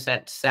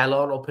 50% sell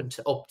on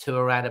up to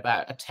around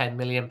about a £10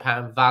 million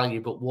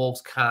value, but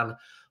Wolves can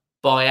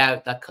buy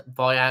out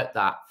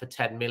that for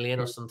 10 million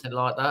or something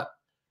like that.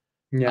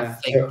 Yeah,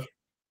 so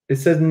it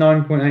says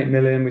 9.8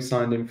 million we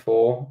signed him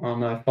for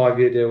on a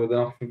 5-year deal with an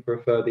option for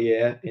a further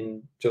year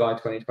in July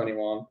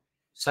 2021.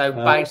 So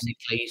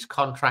basically, he's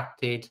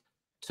contracted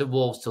to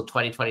Wolves till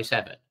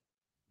 2027.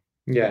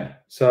 Yeah.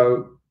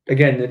 So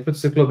again, it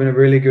puts the club in a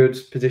really good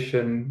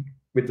position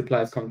with the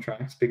players'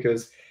 contracts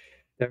because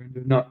they're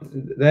not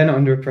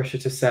under pressure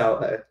to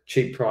sell at a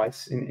cheap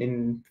price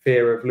in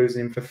fear of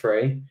losing him for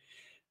free.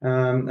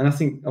 And I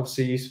think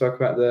obviously you spoke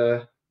about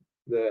the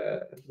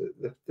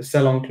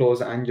sell-on clause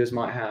that Angers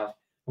might have.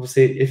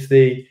 Obviously, if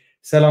the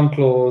sell-on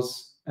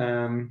clause,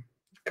 kind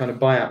of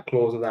buyout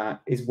clause of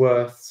that is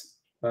worth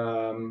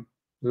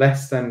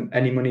less than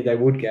any money they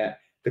would get,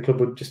 the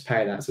club would just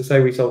pay that. So say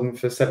we sold them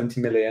for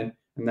 70 million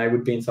and they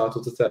would be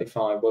entitled to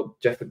 35. Well,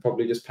 Jeff would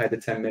probably just pay the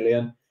 10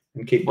 million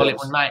and keep. Well,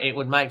 it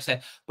would make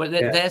sense. But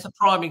there's a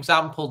prime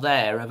example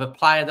there of a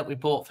player that we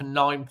bought for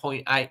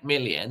 9.8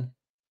 million.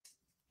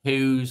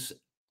 who's,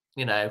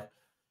 you know,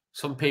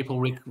 some people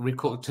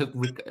referring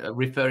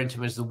to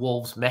him as the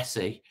Wolves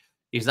Messi.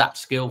 Is that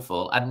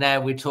skillful? And now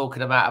we're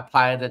talking about a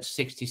player that's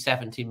 60,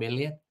 70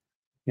 million.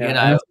 Yeah, you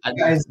know,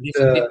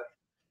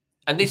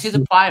 and this is a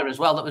player as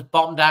well that was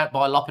bombed out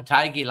by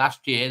Lopetegui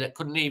last year that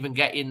couldn't even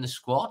get in the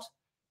squad,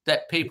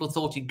 that people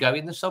thought he'd go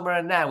in the summer.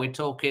 And now we're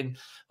talking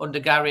under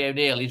Gary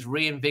O'Neill, he's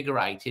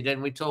reinvigorated,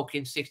 and we're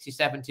talking 60,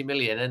 70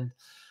 million. And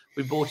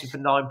we bought him for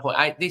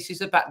 9.8.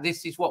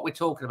 This is what we're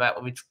talking about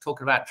when we're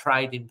talking about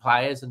trading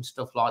players and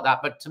stuff like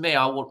that. But to me,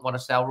 I wouldn't want to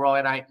sell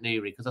Ryan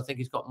Aït-Nouri because I think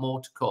he's got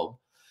more to come.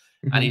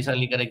 And he's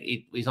only going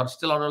to,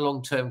 still on a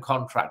long-term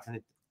contract.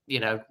 And,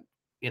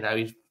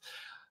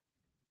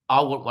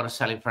 I wouldn't want to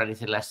sell him for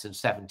anything less than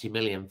 70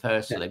 million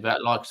personally. Yeah.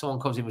 But like someone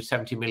comes in with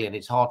 70 million,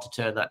 it's hard to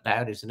turn that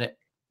down, isn't it?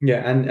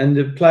 Yeah. And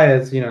the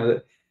players,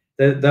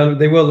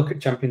 they will look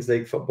at Champions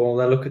League football.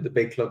 They'll look at the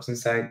big clubs and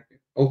say,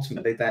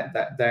 ultimately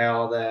that they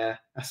are their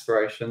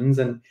aspirations.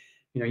 And,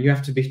 you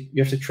have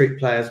to treat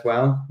players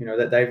well,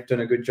 that they've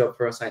done a good job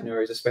for us,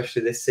 Aït-Nouri,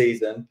 especially this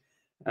season.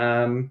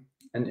 And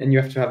you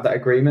have to have that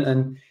agreement.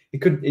 And it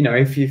could,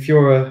 if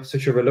you're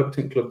such a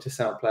reluctant club to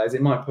sell players,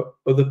 it might put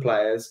other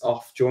players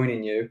off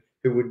joining you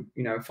who would,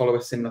 follow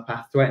a similar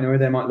path to Aït-Nouri.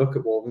 They might look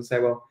at Wolves and say,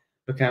 well,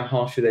 look how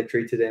harshly they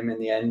treated him in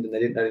the end, and they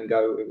didn't let him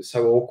go. It was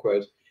so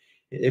awkward.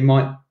 It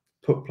might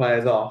put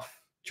players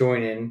off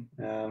joining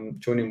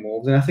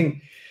Wolves. And I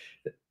think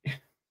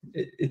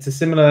it's a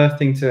similar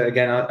thing to,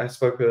 again, I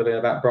spoke earlier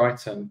about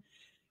Brighton.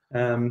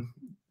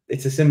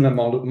 It's a similar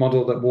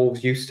model that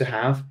Wolves used to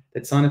have.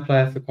 They'd sign a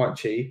player for quite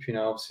cheap,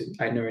 obviously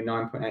Aït-Nouri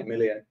 9.8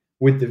 million,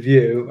 with the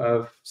view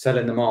of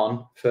selling them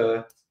on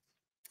for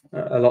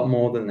a lot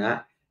more than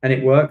that. And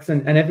it works,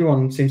 and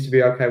everyone seems to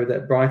be okay with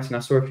it at Brighton. I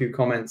saw a few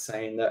comments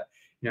saying that,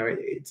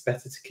 it's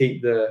better to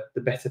keep the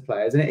better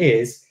players, and it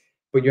is,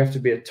 but you have to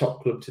be a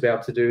top club to be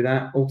able to do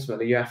that.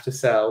 Ultimately, you have to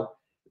sell.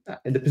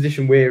 In the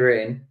position we're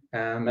in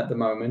at the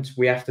moment,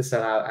 we have to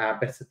sell out our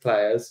better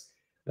players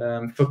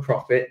for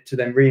profit to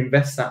then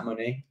reinvest that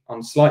money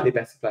on slightly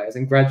better players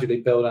and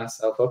gradually build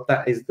ourselves up.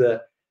 That is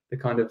the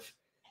kind of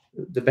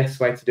the best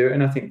way to do it.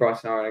 And I think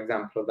Brighton are an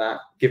example of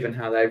that, given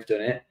how they've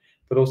done it.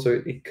 But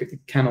also, it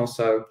can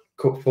also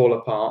fall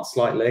apart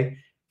slightly,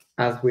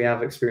 as we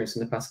have experienced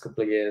in the past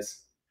couple of years.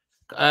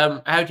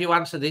 How do you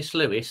answer this,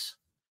 Lewis?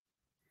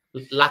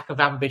 Lack of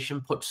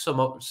ambition puts some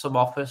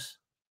offers.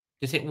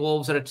 Do you think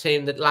Wolves are a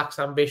team that lacks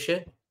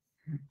ambition?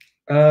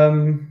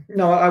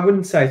 No, I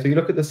wouldn't say so. You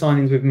look at the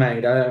signings we've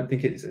made. I don't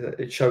think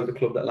it showed the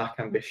club that lack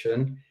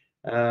ambition.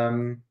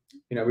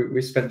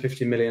 We spent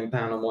 £50 million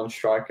on one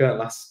striker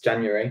last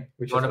January.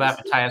 What about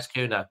Matthias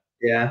Cunha?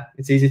 Yeah,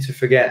 it's easy to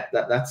forget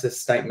that that's a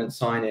statement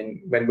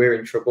signing when we're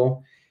in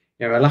trouble.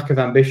 A lack of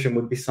ambition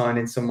would be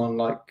signing someone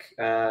like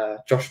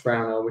Josh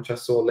Brownell, which I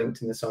saw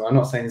linked in the summer. I'm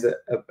not saying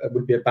it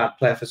would be a bad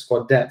player for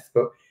squad depth,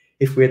 but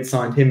if we had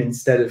signed him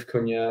instead of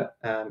Cunha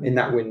in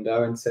that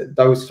window and said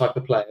those type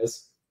of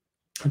players,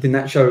 I think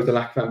that shows the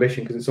lack of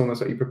ambition, because it's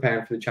almost like you're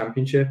preparing for the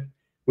Championship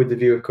with the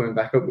view of coming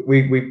back up.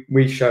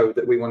 We showed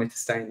that we wanted to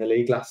stay in the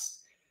league last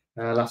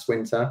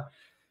winter.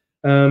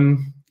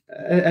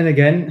 And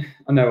again,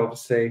 I know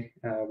obviously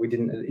we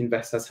didn't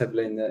invest as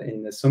heavily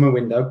in the summer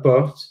window,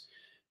 but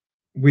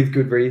with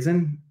good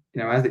reason.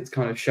 As it's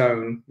kind of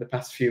shown the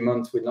past few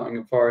months with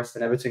Nottingham Forest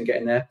and Everton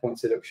getting their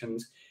points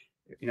deductions,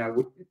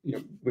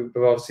 we've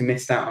obviously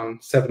missed out on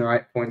 7 or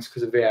 8 points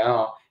because of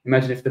VAR.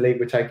 Imagine if the league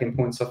were taking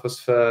points off us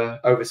for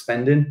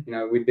overspending.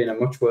 We'd be in a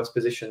much worse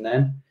position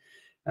then.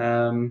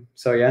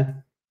 So yeah,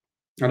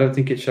 I don't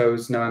think it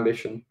shows no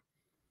ambition.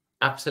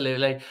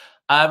 Absolutely.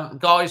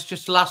 Guys,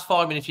 just the last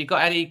 5 minutes. If you've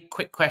got any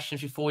quick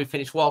questions before we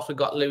finish, whilst we've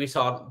got Lewis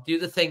on. The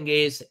other thing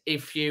is,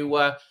 if you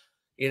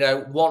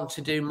want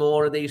to do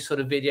more of these sort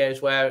of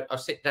videos where I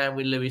sit down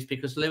with Lewis,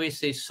 because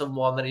Lewis is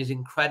someone that is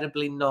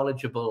incredibly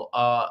knowledgeable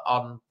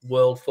on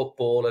world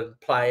football and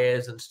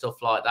players and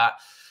stuff like that.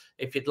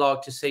 If you'd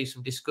like to see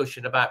some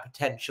discussion about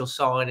potential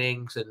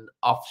signings and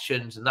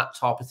options and that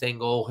type of thing,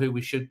 or who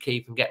we should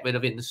keep and get rid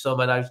of in the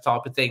summer, those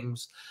type of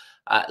things,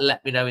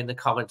 let me know in the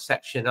comment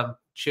section. I'm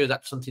sure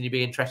that's something you'd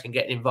be interested in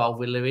getting involved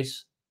with,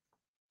 Lewis.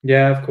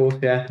 Yeah, of course.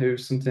 Yeah, it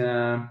was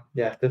something.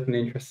 Definitely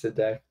interested,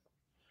 Dave.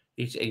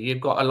 You've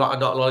got a lot of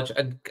knowledge,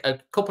 and a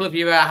couple of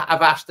you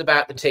have asked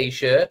about the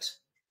T-shirt.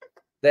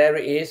 There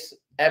it is.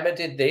 Emma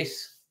did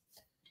this.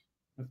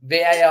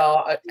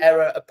 VAR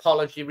error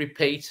apology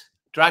repeat.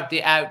 Dragged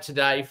it out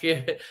today.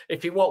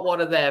 If you want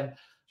one of them,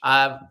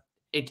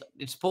 it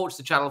supports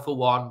the channel for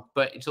one,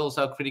 but it's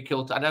also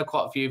critical. I know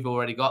quite a few have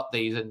already got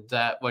these, and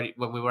when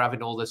we were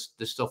having all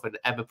the stuff and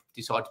Emma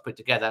decided to put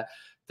together,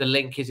 the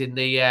link is in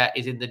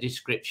the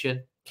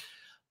description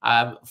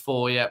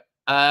for you.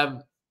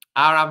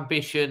 Our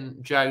ambition,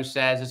 Joe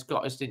says, has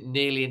got us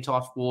nearly into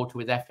hot water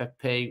with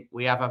FFP.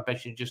 We have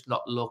ambition, just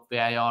not luck.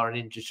 VAR and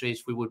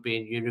industries, we would be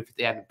in Europe if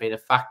they hadn't been a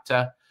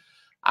factor.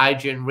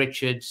 Adrian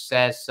Richards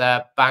says,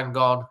 bang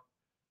on,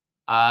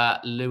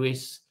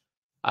 Lewis.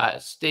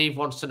 Steve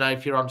wants to know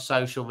if you're on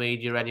social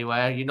media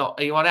anywhere.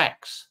 Are you on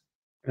X?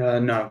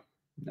 No.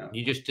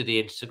 You just do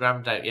the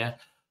Instagram, don't you?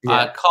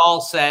 Yeah.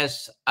 Carl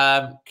says,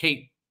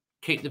 keep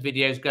the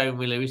videos going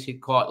with Lewis. He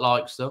quite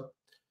likes them.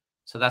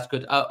 So that's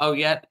good. Oh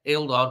yeah,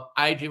 hold on.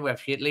 Adrian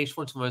Webster, at least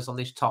once was on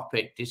this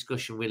topic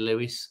discussion with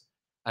Lewis,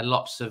 and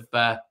lots of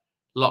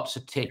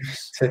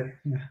ticks. Yeah.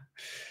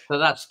 So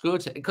that's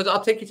good, because I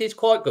think it is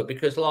quite good,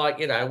 because, like,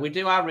 you know, we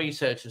do our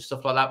research and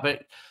stuff like that,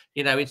 but,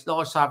 you know, it's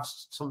nice to have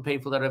some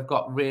people that have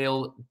got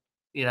real,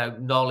 you know,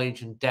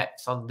 knowledge and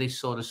depth on this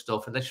sort of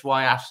stuff. And that's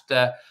why I asked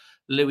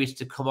Lewis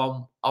to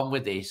come on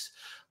with this.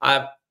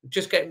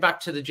 Just getting back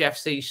to the Jeff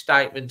Shi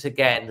statement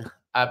again,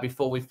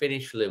 before we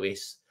finish,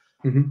 Lewis.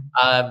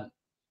 Mm-hmm.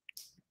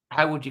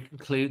 How would you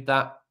conclude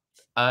that?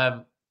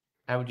 How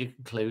would you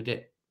conclude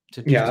it?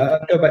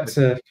 I'll go back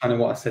to kind of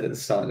what I said at the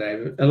start,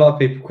 Dave. A lot of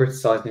people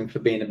criticising him for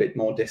being a bit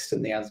more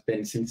distant than he has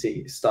been since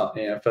he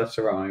first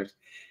arrived.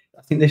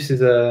 I think this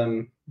is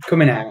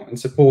coming out and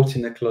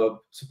supporting the club,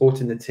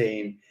 supporting the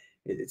team.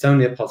 It's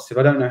only a positive.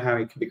 I don't know how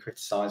he could be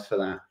criticised for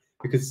that,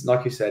 because,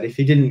 like you said, if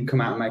he didn't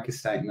come out and make a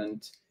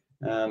statement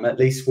at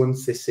least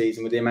once this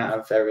season, with the amount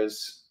of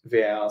errors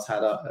VAR's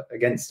had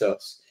against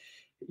us,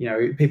 you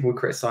know, people would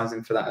criticise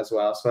him for that as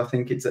well. So I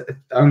think it's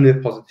only a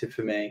positive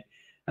for me.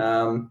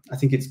 I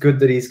think it's good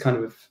that he's kind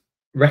of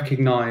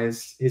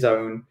recognised his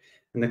own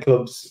and the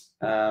club's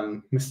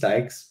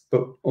mistakes,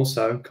 but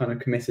also kind of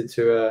committed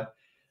to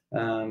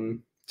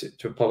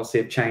a policy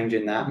of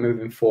changing that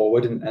moving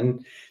forward,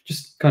 and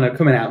just kind of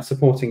coming out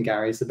supporting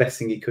Gary is the best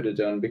thing he could have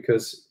done,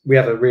 because we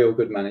have a real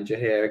good manager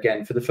here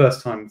again for the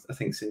first time, I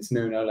think, since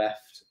Nuno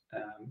left.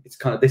 It's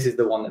kind of, this is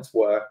the one that's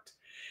worked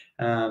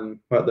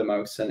the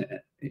most, and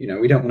you know,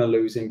 we don't want to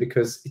lose him,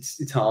 because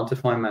it's hard to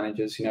find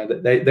managers. You know,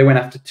 that they went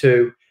after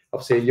two.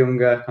 Obviously, a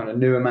younger, kind of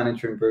newer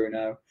manager in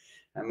Bruno,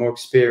 and more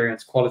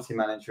experienced, quality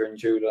manager in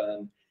Julian.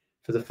 And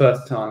for the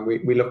first time,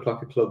 we look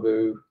like a club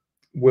who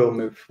will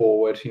move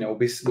forward. You know,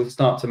 we'll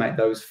start to make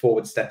those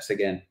forward steps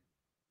again.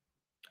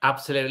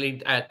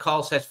 Absolutely.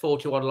 Carl says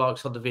 41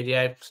 likes on the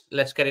video.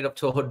 Let's get it up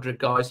to 100,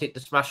 guys. Hit the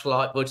smash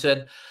like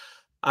button.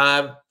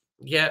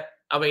 Yeah,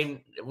 I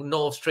mean,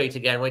 North Street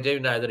again. We do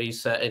know that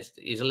he's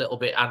a little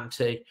bit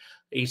anti.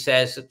 He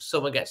says,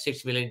 someone gets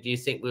 60 million. Do you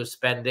think we'll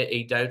spend it?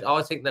 He don't.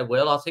 I think they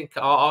will. I think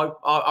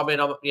I mean,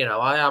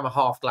 I am a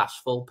half glass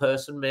full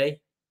person,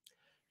 me.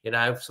 You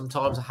know,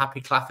 sometimes a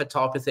happy clapper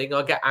type of thing.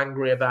 I get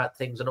angry about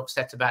things and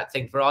upset about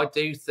things, but I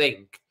do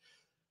think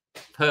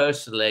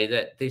personally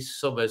that this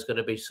summer is going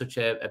to be such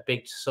a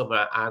big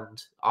summer,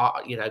 and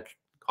I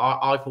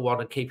for one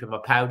am keeping my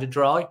powder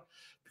dry,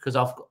 because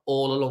I've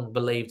all along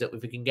believed that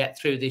if we can get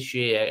through this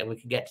year and we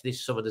can get to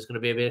this summer, there's going to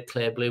be a bit of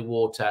clear blue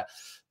water.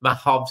 Matt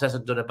Hobbs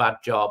hasn't done a bad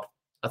job.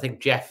 I think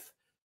Jeff,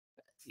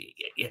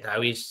 you know,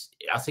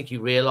 I think he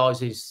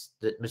realises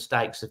that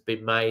mistakes have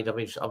been made. I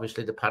mean,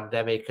 obviously the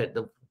pandemic and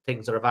the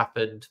things that have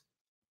happened,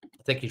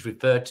 I think he's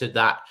referred to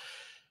that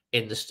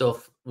in the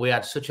stuff. We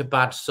had such a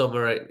bad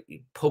summer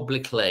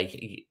publicly.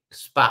 He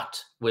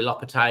spat with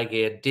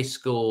Lopetegui and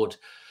discord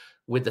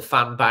with the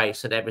fan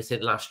base and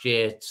everything last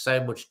year.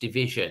 So much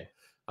division.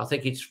 I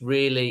think it's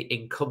really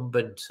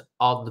incumbent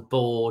on the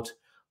board,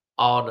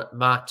 on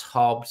Matt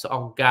Hobbs,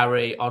 on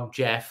Gary, on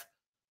Jeff,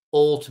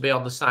 all to be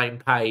on the same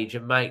page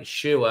and make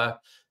sure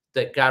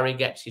that Gary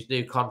gets his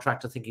new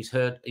contract. I think he's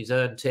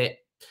earned it.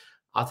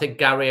 I think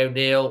Gary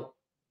O'Neill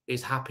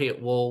is happy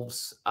at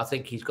Wolves. I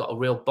think he's got a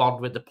real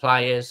bond with the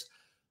players.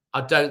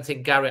 I don't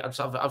think Gary,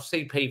 I've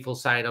seen people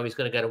saying, oh, he's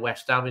going to go to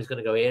West Ham, he's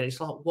going to go here. It's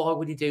like, why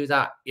would he do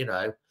that? You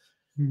know,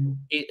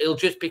 he'll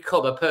just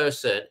become a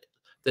person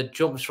that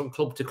jumps from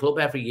club to club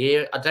every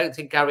year. I don't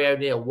think Gary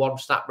O'Neill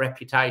wants that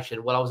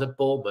reputation. Well, I was at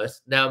Bournemouth,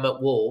 now I'm at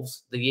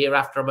Wolves. The year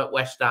after I'm at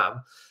West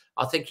Ham.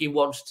 I think he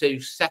wants to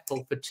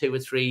settle for 2 or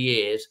 3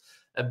 years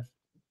and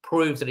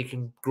prove that he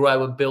can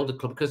grow and build a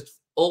club, because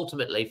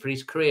ultimately for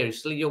his career, he's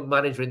still a young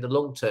manager in the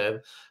long term.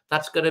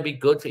 That's going to be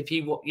good if he,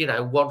 you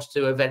know, wants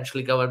to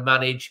eventually go and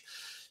manage,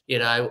 you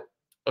know,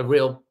 a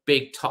real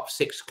big top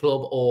 6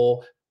 club,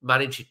 or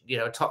manage, you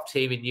know, a top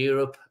team in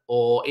Europe,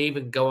 or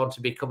even go on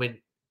to becoming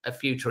a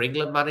future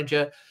England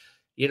manager.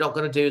 You're not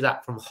going to do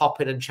that from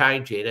hopping and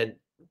changing. And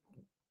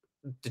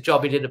the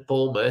job he did at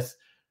Bournemouth,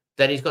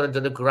 then he's going to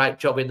do a great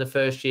job in the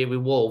first year with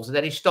Wolves, and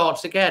then he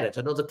starts again at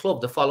another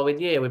club the following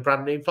year with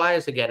brand new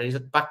players again, and he's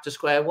back to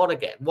square one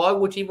again. Why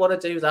would he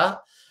want to do that?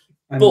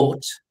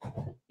 But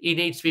he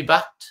needs to be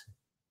backed.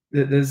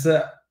 There's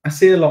I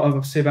see a lot of,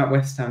 obviously, about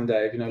West Ham,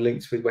 Dave, you know,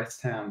 links with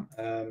West Ham,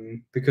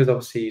 because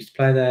obviously he used to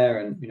play there,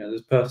 and, you know,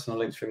 there's personal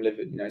links for him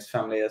living, you know, his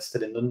family are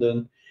still in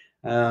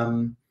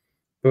London.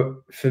 But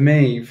for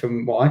me,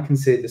 from what I can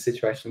see of the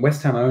situation,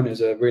 West Ham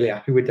owners are really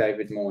happy with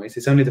David Moyes.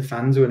 It's only the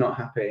fans who are not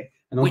happy.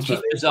 And which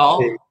is bizarre.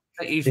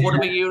 He's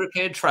won a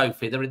European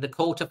trophy. They're in the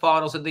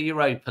quarterfinals of the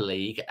Europa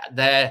League.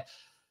 They're,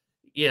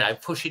 you know,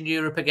 pushing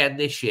Europe again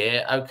this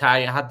year.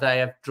 Okay, had they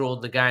have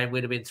drawn the game,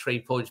 we'd have been 3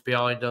 points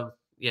behind them,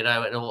 you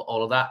know, and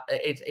all of that.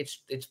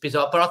 It's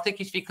bizarre. But I think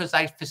it's because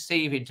they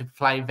perceive him to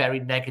play very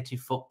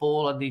negative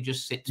football, and he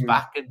just sits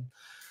back, and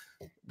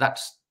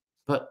that's,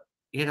 but,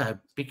 you know,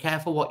 be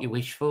careful what you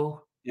wish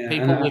for. Yeah,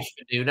 people wish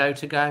for Nuno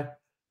to go.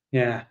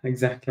 Yeah,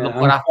 exactly. Look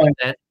what happened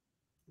then.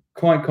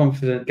 quite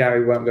confident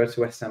Gary won't go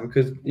to West Ham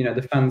because, you know,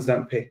 the fans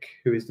don't pick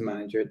who is the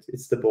manager.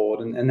 It's the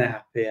board, and they're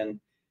happy. And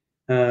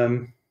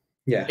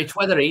yeah, it's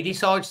whether he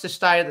decides to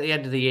stay at the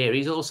end of the year.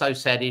 He's also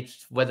said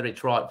it's whether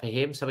it's right for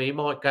him. So he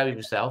might go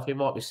himself. He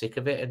might be sick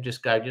of it and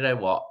just go, you know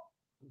what?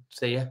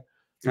 See ya.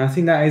 I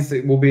think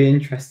it will be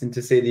interesting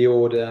to see the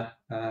order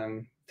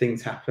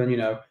things happen. You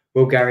know,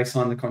 will Gary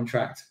sign the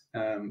contract,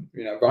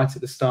 you know, right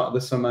at the start of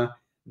the summer,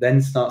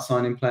 then start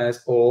signing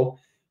players, or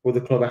will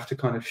the club have to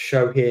kind of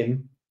show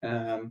him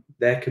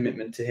their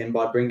commitment to him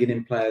by bringing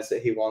in players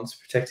that he wants,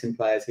 protecting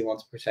players he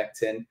wants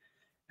protecting,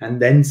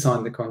 and then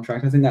sign the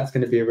contract? I think that's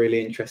going to be a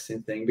really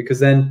interesting thing, because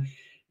then,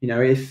 you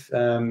know, if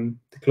the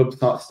club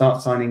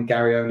start signing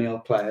Gary O'Neill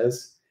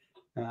players,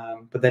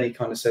 but then he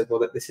kind of said,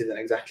 well, this isn't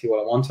exactly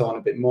what I want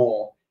a bit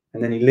more,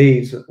 and then he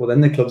leaves, well,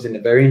 then the club's in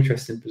a very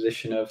interesting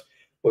position of,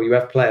 well, you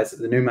have players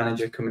that the new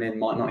manager coming in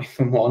might not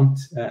even want,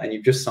 and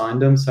you've just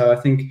signed them. So I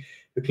think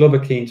the club are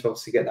keen to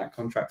obviously get that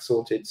contract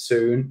sorted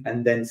soon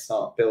and then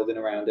start building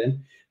around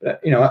him. But,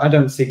 you know, I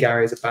don't see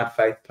Gary as a bad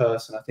faith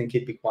person. I think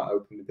he'd be quite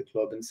open with the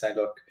club and say,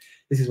 look,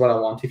 this is what I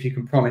want. If you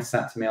can promise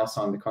that to me, I'll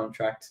sign the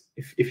contract.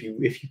 If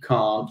you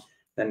can't,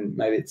 then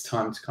maybe it's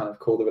time to kind of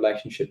call the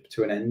relationship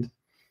to an end.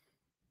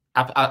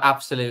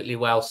 Absolutely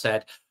well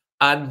said.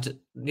 And,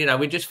 you know,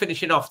 we're just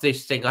finishing off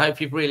this thing. I hope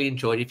you've really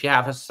enjoyed. If you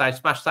have, as I say,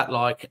 smash that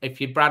like. If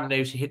you're brand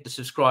new, so hit the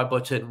subscribe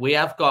button. We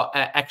have got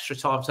extra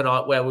time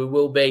tonight where we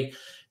will be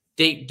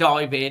deep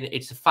diving.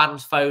 It's a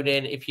fans phone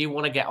in. If you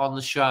want to get on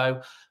the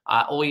show,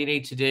 all you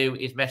need to do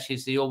is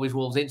message the Always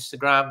Wolves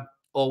Instagram,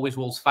 Always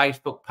Wolves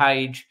Facebook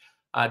page.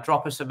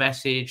 Drop us a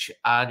message.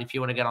 And if you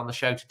want to get on the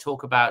show to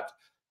talk about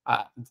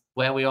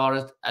where we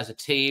are as a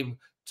team,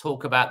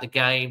 talk about the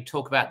game,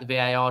 talk about the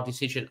VAR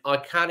decision, I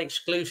can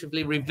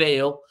exclusively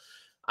reveal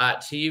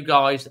to you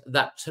guys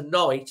that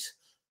tonight,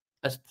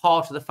 as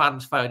part of the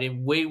fans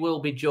phone-in, we will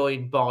be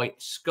joined by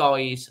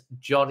Sky's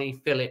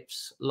Johnny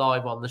Phillips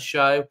live on the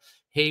show.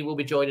 He will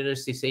be joining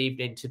us this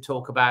evening to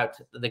talk about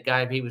the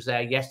game. He was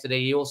there yesterday.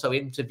 He also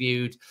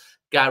interviewed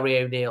Gary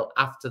O'Neill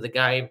after the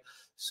game.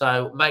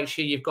 So make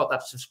sure you've got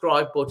that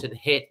subscribe button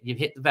hit. You've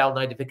hit the bell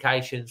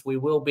notifications. We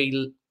will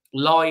be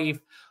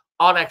live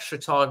on Extra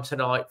Time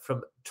tonight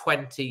from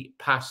 8:20.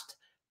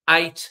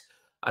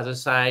 As I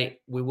say,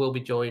 we will be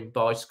joined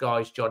by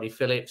Sky's Johnny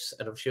Phillips,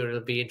 and I'm sure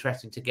it'll be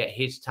interesting to get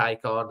his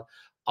take on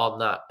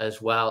that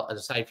as well.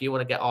 As I say, if you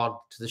want to get on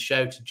to the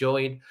show to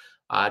join,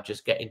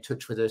 just get in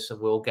touch with us and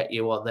we'll get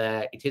you on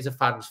there. It is a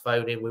fans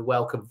phone in. We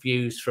welcome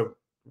views from,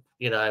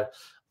 you know,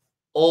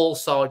 all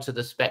sides of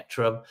the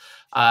spectrum.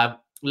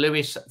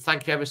 Lewis,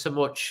 thank you ever so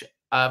much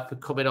for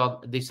coming on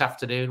this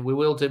afternoon. We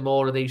will do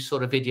more of these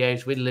sort of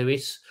videos with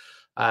Lewis.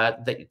 A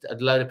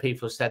load of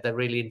people have said they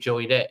really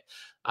enjoyed it.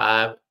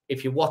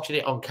 If you're watching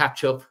it on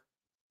catch up,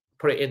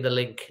 put it in the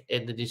link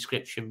in the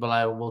description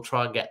below, and we'll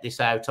try and get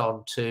this out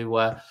onto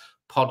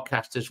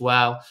podcast as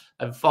well.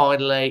 And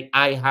finally,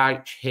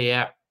 AH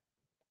here,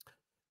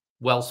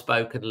 well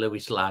spoken,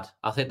 Lewis lad.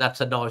 I think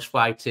that's a nice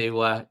way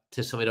to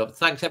sum it up.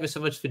 Thanks ever so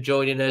much for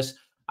joining us,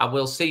 and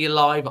we'll see you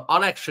live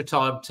on Extra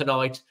Time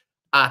tonight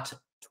at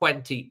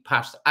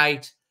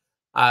 8:20.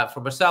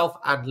 From myself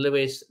and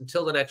Lewis,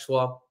 until the next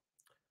one,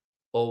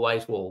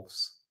 always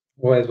Wolves.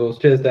 Always Wolves.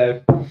 Cheers,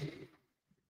 Dave.